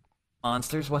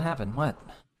 Monsters? What happened? What?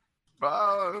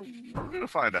 We're gonna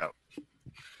find out.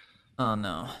 Oh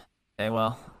no. Okay,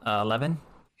 well, 11.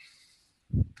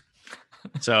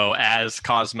 So as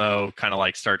Cosmo kind of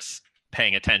like starts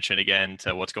paying attention again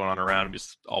to what's going on around him,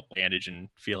 just all bandaged and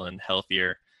feeling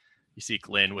healthier, you see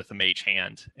Glenn with a mage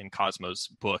hand and Cosmo's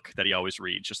book that he always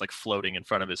reads, just like floating in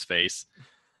front of his face.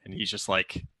 And he's just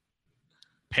like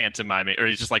pantomiming, or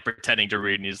he's just like pretending to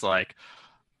read, and he's like,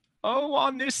 "Oh,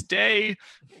 on this day,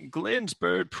 Glenn's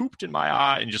bird pooped in my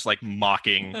eye," and just like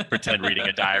mocking, pretend reading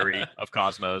a diary of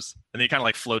Cosmo's. And then he kind of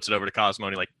like floats it over to Cosmo,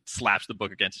 and he like slaps the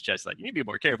book against his chest, like, "You need to be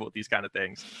more careful with these kind of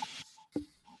things."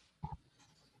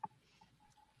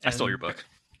 I stole your book.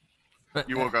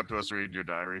 You woke up to us reading your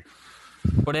diary.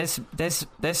 Well, that's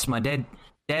my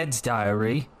dad's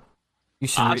diary. You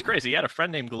should. That's crazy. You had a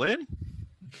friend named Glenn?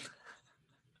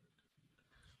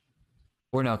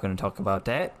 We're not going to talk about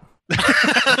that.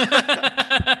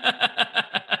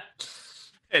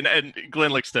 and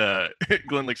Glenn looks at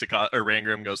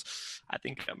Rangrim and goes, "I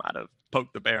think I might have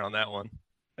poked the bear on that one."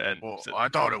 And I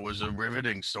thought it was a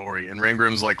riveting story. And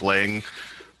Rangrim's like laying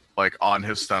like on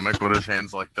his stomach with his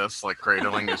hands like this, like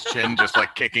cradling his chin, just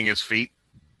like kicking his feet.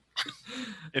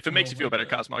 If it makes you feel better,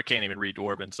 Cosmo, I can't even read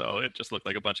Dwarven, so it just looked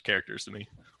like a bunch of characters to me.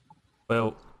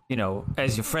 Well,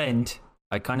 as your friend,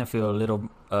 I kind of feel a little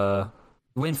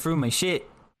went through my shit.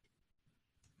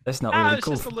 That's not really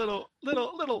cool. It's just a little,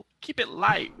 keep it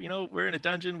light. We're in a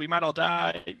dungeon. We might all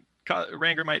die.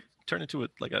 Ranger might turn into a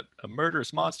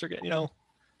murderous monster.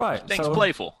 Right. Things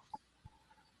playful.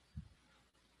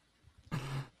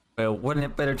 Well, wouldn't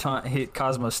it better time?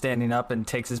 Cosmo standing up and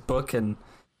takes his book and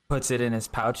puts it in his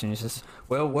pouch, and he says,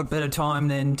 "Well, what better time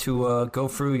than to go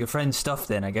through your friend's stuff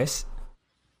then, I guess."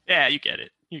 Yeah, you get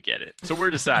it. So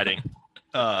we're deciding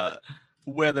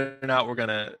whether or not we're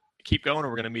gonna keep going, or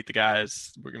we're gonna meet the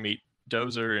guys. We're gonna meet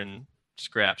Dozer and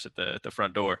Scraps at the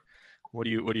front door. What do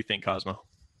you think, Cosmo?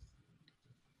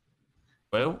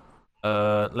 Well,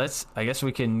 I guess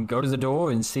we can go to the door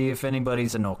and see if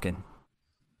anybody's a knocking.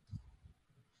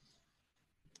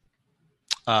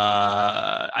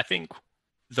 I think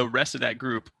the rest of that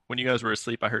group, when you guys were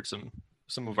asleep, I heard some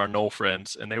of our Knoll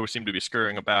friends, and they seemed to be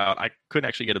scurrying about. I couldn't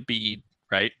actually get a bead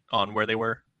right on where they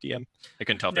were. DM, I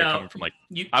couldn't tell if they're coming from I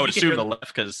would assume the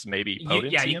left, because maybe Poe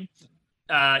didn't see him.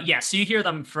 Yeah, so you hear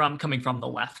them coming from the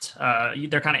left.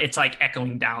 They're kind of, it's like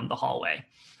echoing down the hallway.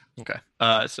 Okay.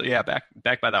 So yeah,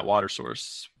 back by that water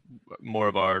source, more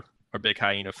of our big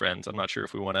hyena friends. I'm not sure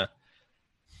if we want to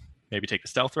maybe take the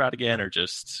stealth route again or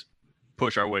just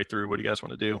push our way through. What do you guys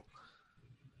want to do?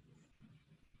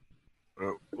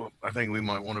 Well, I think we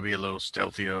might want to be a little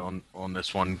stealthier on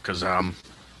this one because I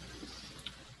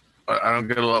don't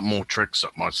get a lot more tricks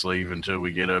up my sleeve until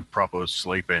we get a proper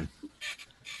sleep in.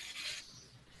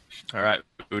 All right,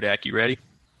 Udak, you ready?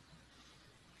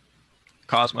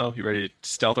 Cosmo, you ready to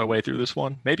stealth our way through this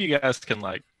one? Maybe you guys can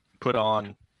like put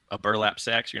on a burlap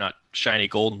sack so you're not shiny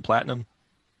gold and platinum.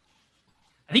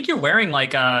 I think you're wearing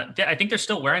like I think they're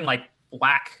still wearing like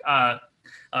black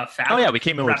fabric. Oh yeah, we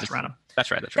came in with around them.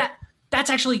 That's right.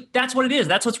 That's what it is.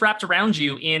 That's what's wrapped around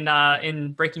you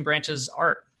in Breaking Branch's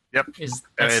art. Yep,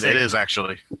 it is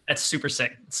actually. That's super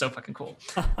sick. It's so fucking cool.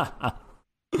 I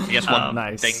guess one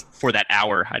nice. thing for that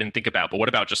hour I didn't think about, but what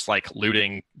about just like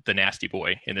looting the nasty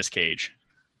boy in this cage?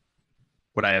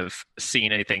 Would I have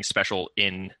seen anything special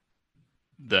in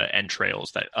the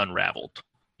entrails that unraveled,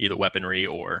 either weaponry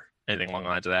or anything along the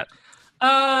lines of that?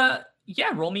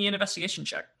 Yeah, roll me an investigation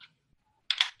check.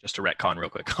 Just to retcon real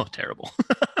quick. Oh, terrible.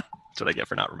 That's what I get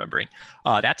for not remembering.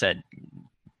 That's an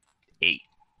 8.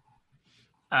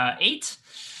 8.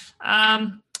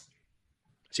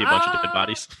 See a bunch of dead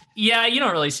bodies. Yeah, you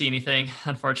don't really see anything,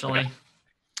 unfortunately. Okay.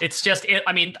 It's just,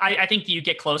 I think you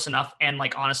get close enough, and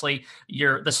like honestly,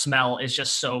 the smell is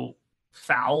just so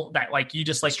foul that like you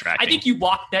just like. I think you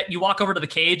walk over to the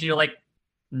cage and you're like,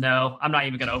 no, I'm not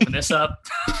even gonna open this up.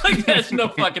 Like there's no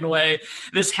fucking way.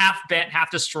 This half bent,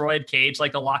 half destroyed cage,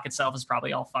 like the lock itself is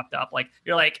probably all fucked up. Like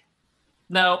you're like,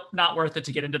 no, not worth it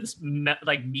to get into this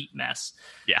like meat mess.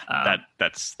 Yeah,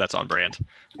 that's on brand.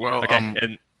 Well, okay,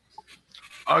 and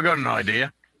I got an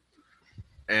idea.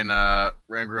 And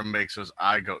Rangrim makes his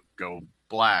eye go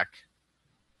black,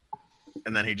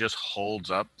 and then he just holds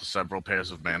up the several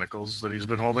pairs of manacles that he's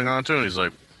been holding on to, and he's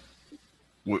like,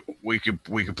 "We could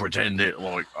pretend it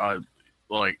like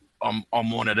I'm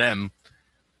one of them,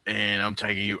 and I'm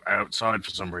taking you outside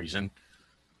for some reason."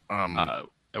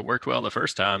 It worked well the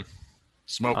first time.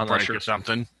 Smoke break or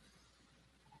something.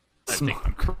 I think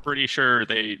I'm pretty sure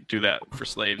they do that for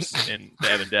slaves in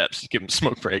the Evan Depths. Give them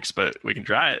smoke breaks, but we can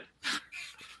try it.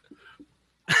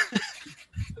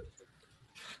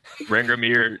 Rangram,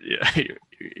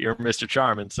 you're Mr.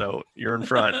 Charming, so you're in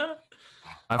front.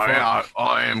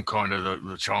 I am kind of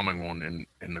the charming one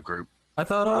in the group. I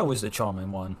thought I was the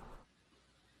charming one.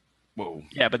 Whoa.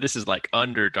 Yeah, but this is like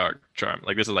underdark charm.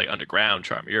 Like this is like underground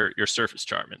charm. You're surface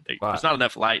charming. There's not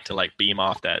enough light to like beam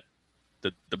off that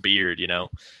the beard, you know.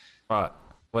 Right.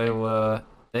 Well,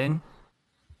 then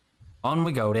on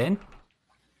we go then.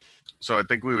 So I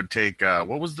think we would take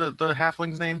what was the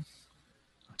halfling's name?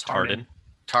 Tardan.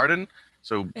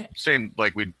 So same,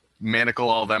 like we'd manacle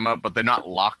all them up, but they're not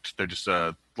locked. They're just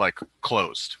like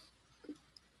closed.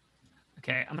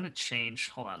 Okay, I'm gonna change.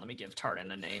 Hold on, let me give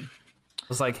Tardan a name. It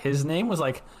was like his name was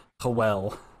like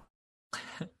Howell.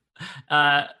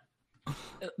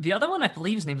 The other one, I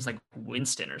believe his name is like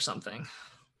Winston or something.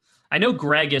 I know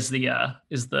Greg is the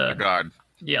guard.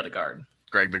 Yeah, the guard.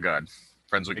 Greg the guard.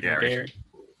 Friends with Gary.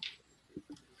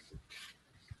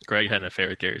 Greg had an affair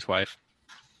with Gary's wife.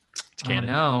 It's canon.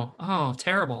 Oh no! Oh,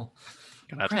 terrible.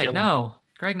 Greg, no.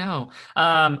 Greg, no.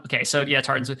 Okay, so yeah,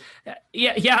 Tardan's.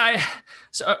 Yeah.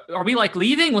 So are we like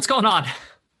leaving? What's going on?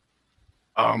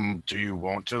 Do you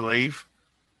want to leave?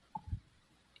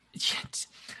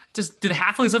 Do the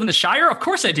halflings live in the Shire? Of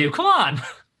course I do. Come on.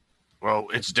 Well,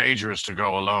 it's dangerous to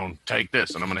go alone. Take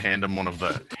this, and I'm going to hand him one of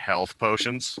the health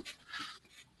potions.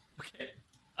 Okay.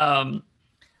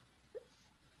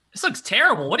 This looks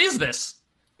terrible. What is this?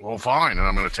 Well, fine, and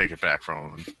I'm going to take it back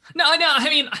from him. No, I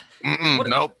mean...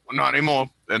 Nope, not anymore.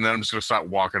 And then I'm just going to start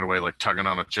walking away, like, tugging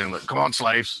on a chin, like, come on,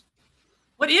 slaves.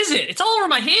 What is it? It's all over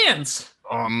my hands.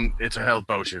 It's a health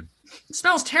potion. It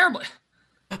smells terrible.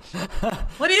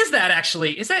 What is that,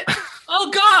 actually? Is that...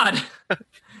 Oh, God!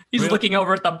 He's looking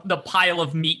over at the pile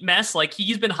of meat mess. Like,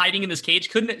 he's been hiding in this cage,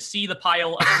 couldn't see the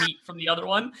pile of meat from the other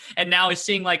one, and now he's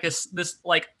seeing, like, this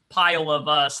like, pile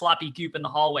of sloppy goop in the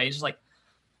hallway. He's just like...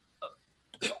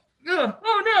 Oh no!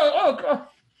 Oh God!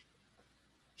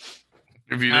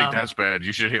 If you think that's bad,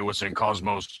 you should hear what's in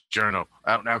Cosmo's journal.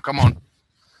 Out now, come on.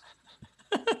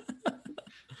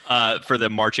 For the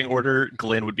marching order,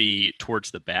 Glenn would be towards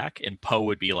the back, and Poe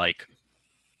would be like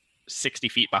 60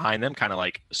 feet behind them, kind of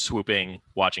like swooping,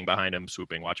 watching behind him,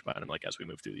 like as we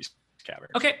move through these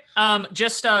caverns. Okay.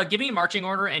 Just give me a marching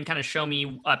order and kind of show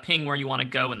me ping where you want to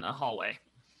go in the hallway.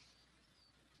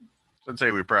 I'd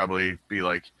say we'd probably be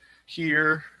like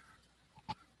here,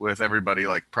 with everybody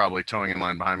like probably towing in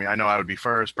line behind me. I know I would be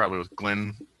first, probably with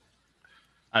Glenn.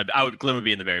 Glenn would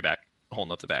be in the very back,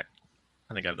 holding up the back.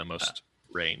 I think I have the most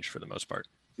range for the most part.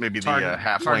 Maybe the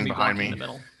halfling behind me. In the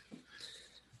middle.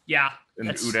 Yeah. And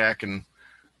Udak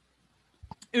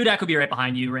would be right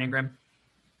behind you, Rangrim.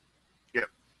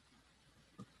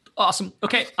 Awesome.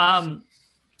 Okay.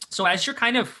 So as you're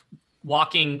kind of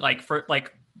walking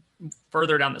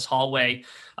further down this hallway,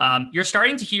 you're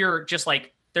starting to hear just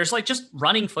like there's like just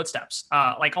running footsteps,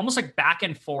 like almost like back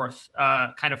and forth,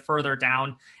 kind of further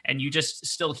down, and you just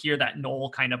still hear that Knoll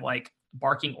kind of like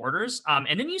barking orders.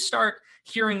 And then you start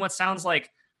hearing what sounds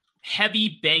like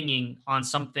heavy banging on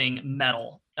something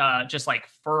metal, just like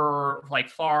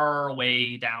far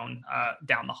away down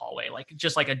the hallway, like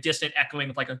just like a distant echoing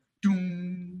of like a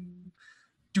doom,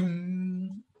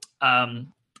 doom. And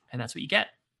that's what you get.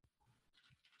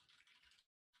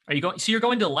 Are you going? So you're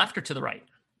going to the left or to the right?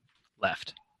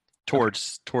 Left,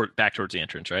 back towards the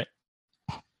entrance, right?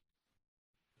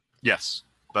 Yes,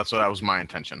 that was my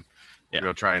intention. Yeah.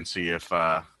 Go try and see if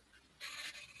the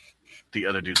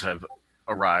other dudes have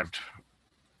arrived.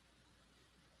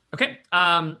 Okay.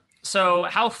 So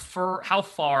how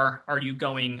far are you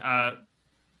going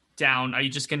down? Are you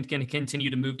just going to continue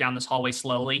to move down this hallway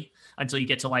slowly until you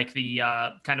get to like the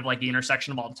kind of like the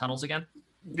intersection of all the tunnels again?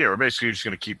 Yeah, we're basically just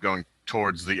going to keep going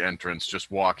towards the entrance,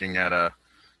 just walking at a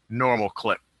normal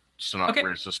clip, so not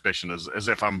very suspicious, as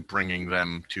if I'm bringing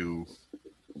them to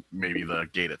maybe the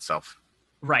gate itself.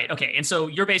 Right. Okay. And so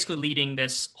you're basically leading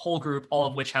this whole group, all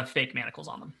of which have fake manacles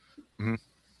on them. Mm-hmm.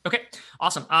 Okay.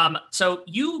 Awesome. So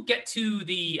you get to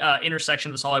the intersection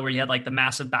of this hallway where you had like the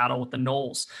massive battle with the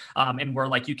gnolls, and where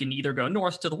like you can either go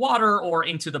north to the water or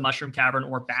into the mushroom cavern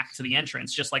or back to the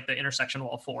entrance, just like the intersection of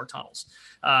all 4 tunnels.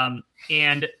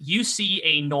 And you see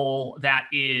a gnoll that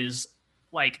is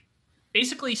like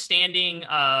basically standing,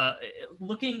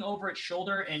 looking over its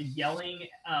shoulder and yelling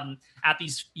at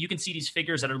these. You can see these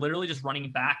figures that are literally just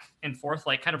running back and forth,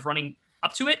 like kind of running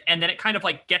up to it, and then it kind of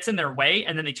like gets in their way,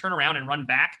 and then they turn around and run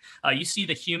back. You see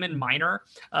the human miner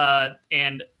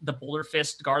and the boulder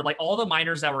fist guard, like all the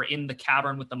miners that were in the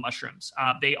cavern with the mushrooms.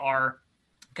 They are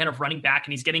kind of running back,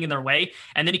 and he's getting in their way,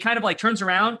 and then he kind of like turns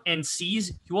around and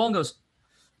sees you all and goes,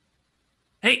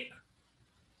 "Hey,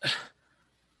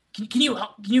 can you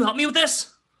help me with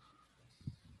this?"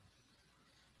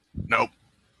 Nope,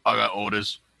 I got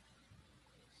orders.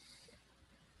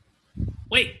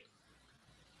 Wait.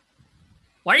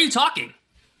 Why are you talking?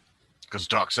 Because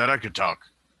Doc said I could talk.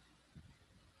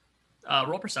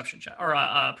 Roll perception check or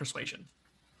persuasion.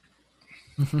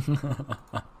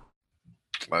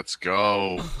 Let's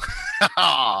go. This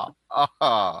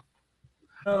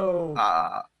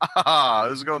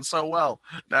is going so well.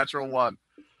 Natural 1.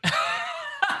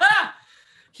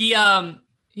 He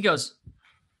goes,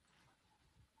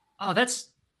 "Oh, that's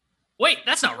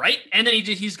not right." And then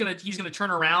he's gonna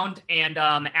turn around, and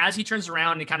as he turns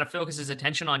around and kind of focuses his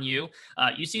attention on you,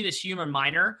 you see this human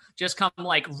miner just come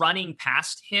like running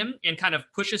past him and kind of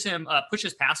pushes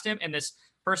past him, and this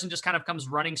person just kind of comes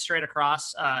running straight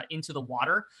across into the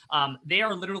water. They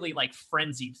are literally like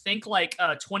frenzied. Think like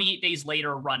 28 days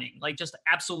later running, like just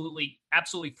absolutely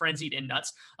frenzied and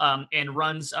nuts, and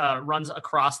runs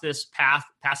across this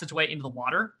passageway into the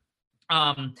water.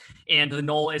 And the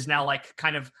gnoll is now like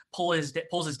kind of pulls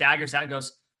his daggers out and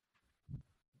goes,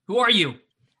 "Who are you?"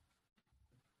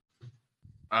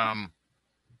 A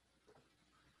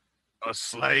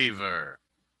slaver.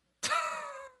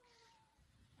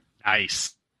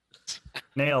 Nice.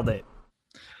 Nailed it.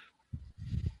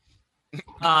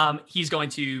 He's going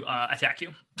to attack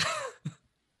you.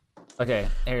 Okay,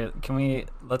 here,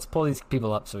 let's pull these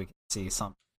people up so we can see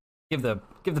something. Give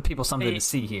the people something to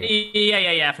see here.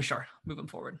 Yeah, for sure. Moving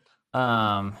forward. So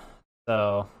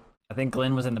I think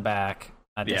Glenn was in the back.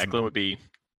 Yeah, Glenn would be.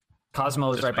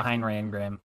 Cosmo is right behind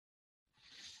Rangrim.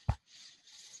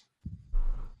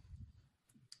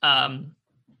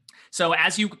 So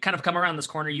as you kind of come around this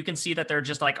corner, you can see that there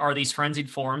just like are these frenzied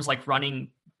forms like running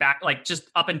back, like just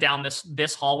up and down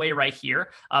this hallway right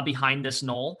here behind this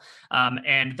gnoll.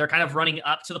 And they're kind of running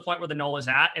up to the point where the gnoll is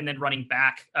at, and then running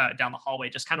back down the hallway,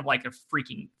 just kind of like they're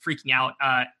freaking out.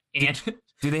 And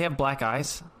do they have black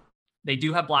eyes? They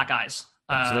do have black eyes.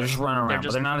 So they're just running around,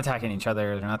 but they're not attacking each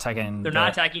other. They're not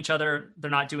attacking each other.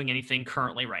 They're not doing anything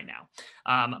currently right now.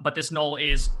 But this gnoll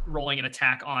is rolling an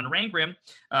attack on Rangrim,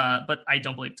 but I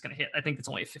don't believe it's going to hit. I think it's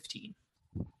only a 15.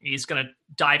 He's going to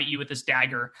dive at you with this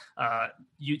dagger,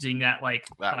 using that like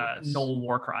gnoll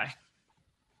war cry.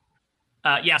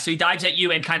 So he dives at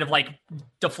you and kind of like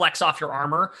deflects off your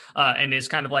armor, and is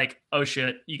kind of like, "Oh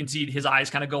shit!" You can see his eyes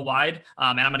kind of go wide,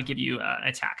 and I'm going to give you an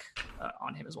attack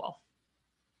on him as well.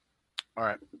 All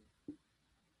right.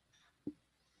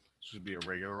 This would be a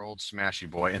regular old smashy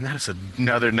boy, and that's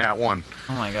another nat 1.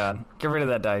 Oh my god! Get rid of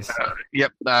that dice.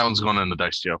 Yep, that one's going in the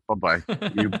dice jail. Bye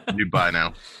bye. You bye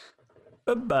now.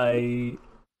 Bye bye.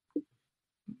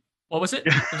 What was it?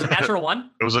 It was a natural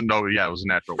 1. It was a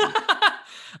natural 1.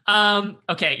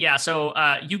 Okay, yeah. So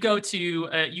you go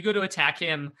to attack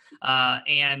him,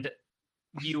 and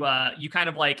you kind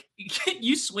of like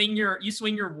you swing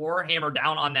your war hammer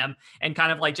down on them and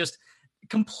kind of like just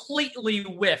completely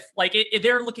whiff. Like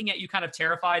they're looking at you kind of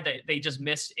terrified that they just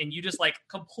missed, and you just like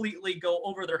completely go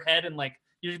over their head, and like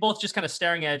you're both just kind of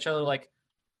staring at each other like,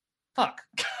 fuck.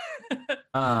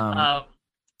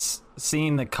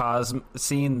 Seeing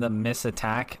the miss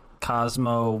attack,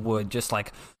 Cosmo would just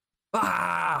like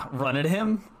run at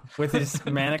him with his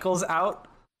manacles out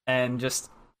and just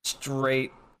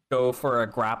straight go for a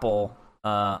grapple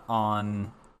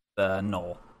on the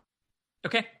gnoll.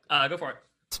 Okay, go for it.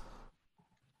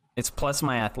 It's plus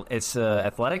my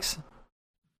athletics.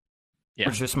 Yeah,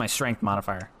 or just my strength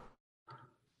modifier.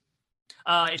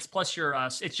 It's plus your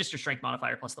it's just your strength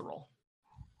modifier plus the roll.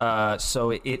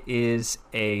 So it is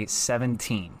a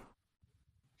 17.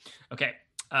 Okay.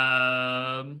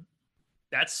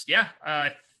 That's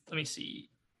let me see.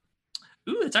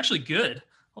 Ooh, it's actually good.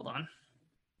 Hold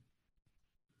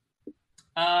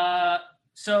on.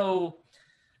 So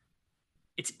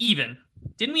it's even.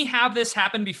 Didn't we have this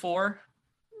happen before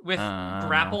with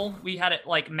grapple? We had it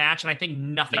like match, and I think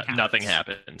nothing happens. Nothing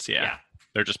happens. Yeah.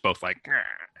 They're just both like.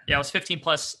 Yeah, it was 15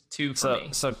 plus 2 for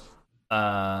me.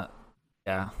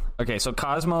 Yeah. Okay, so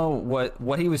Cosmo,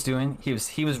 what he was doing,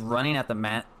 he was running at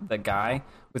the guy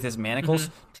with his manacles,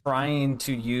 trying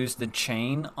to use the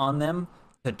chain on them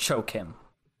to choke him.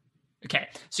 Okay,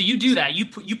 so you do that. You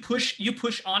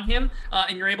push on him,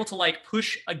 and you're able to like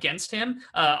push against him.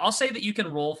 I'll say that you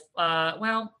can roll.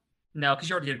 Well, no, because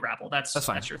you already did grapple. That's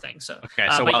fine. That's your thing. So okay.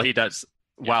 So while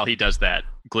he does that,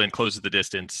 Glenn closes the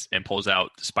distance and pulls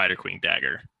out the Spider Queen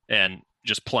dagger and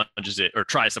just plunges it or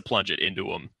tries to plunge it into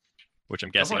him. Which I'm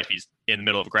guessing if he's in the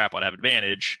middle of a grapple, I'd have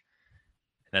advantage.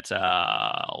 That's a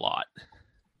lot.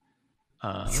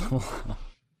 That's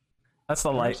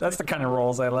the kind of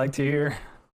rolls I like to hear.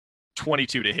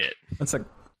 22 to hit. That's some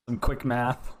quick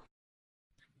math.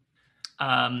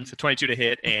 So 22 to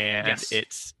hit, and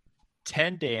it's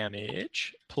 10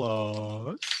 damage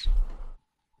plus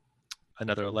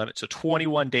another 11. So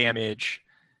 21 damage.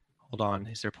 Hold on.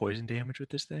 Is there poison damage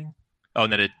with this thing? Oh,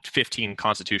 and then a 15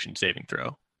 Constitution saving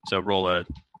throw. So roll a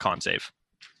con save.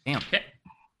 Damn. Okay.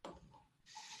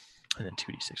 And then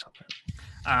 2d6 on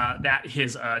that. That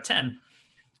is 10.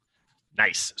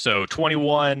 Nice. So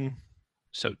 21.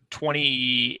 So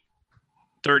 30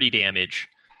 damage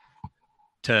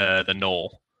to the gnoll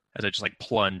as I just like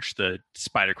plunge the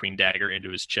Spider Queen dagger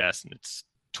into his chest, and it's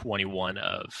 21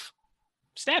 of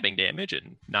stabbing damage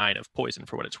and 9 of poison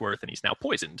for what it's worth, and he's now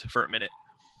poisoned for a minute.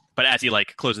 But as he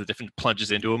like closes the different plunges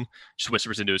into him, just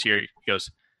whispers into his ear, he goes,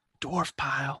 "Dwarf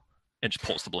pile," and just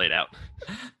pulls the blade out.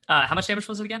 How much damage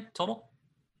was it again? Total?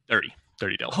 30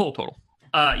 total.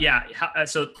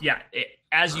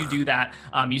 As you do that,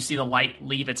 you see the light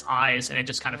leave its eyes, and it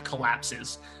just kind of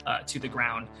collapses to the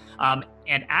ground.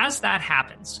 And as that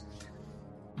happens,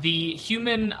 the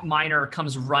human miner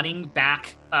comes running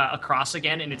back across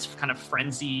again, and it's kind of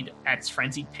frenzied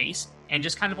pace, and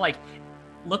just kind of like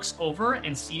looks over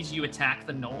and sees you attack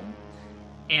the gnoll.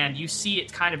 And you see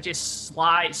it kind of just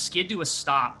skid to a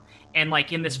stop, and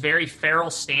like in this very feral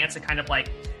stance, it kind of like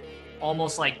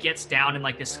almost like gets down in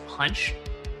like this hunch,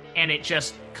 and it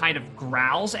just kind of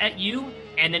growls at you.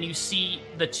 And then you see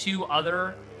the two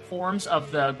other forms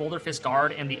of the Boulderfist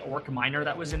guard and the orc miner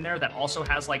that was in there that also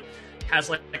has like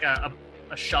a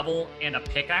shovel and a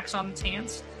pickaxe on its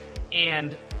hands,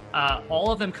 and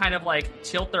all of them kind of like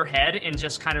tilt their head and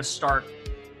just kind of start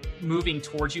moving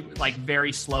towards you like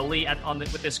very slowly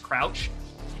with this crouch,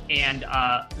 and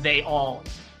they all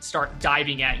start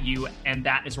diving at you, and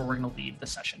that is where we're going to leave the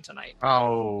session tonight.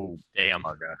 Oh, damn.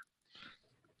 Okay.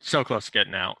 So close to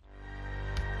getting out.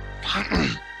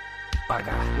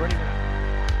 Bugger.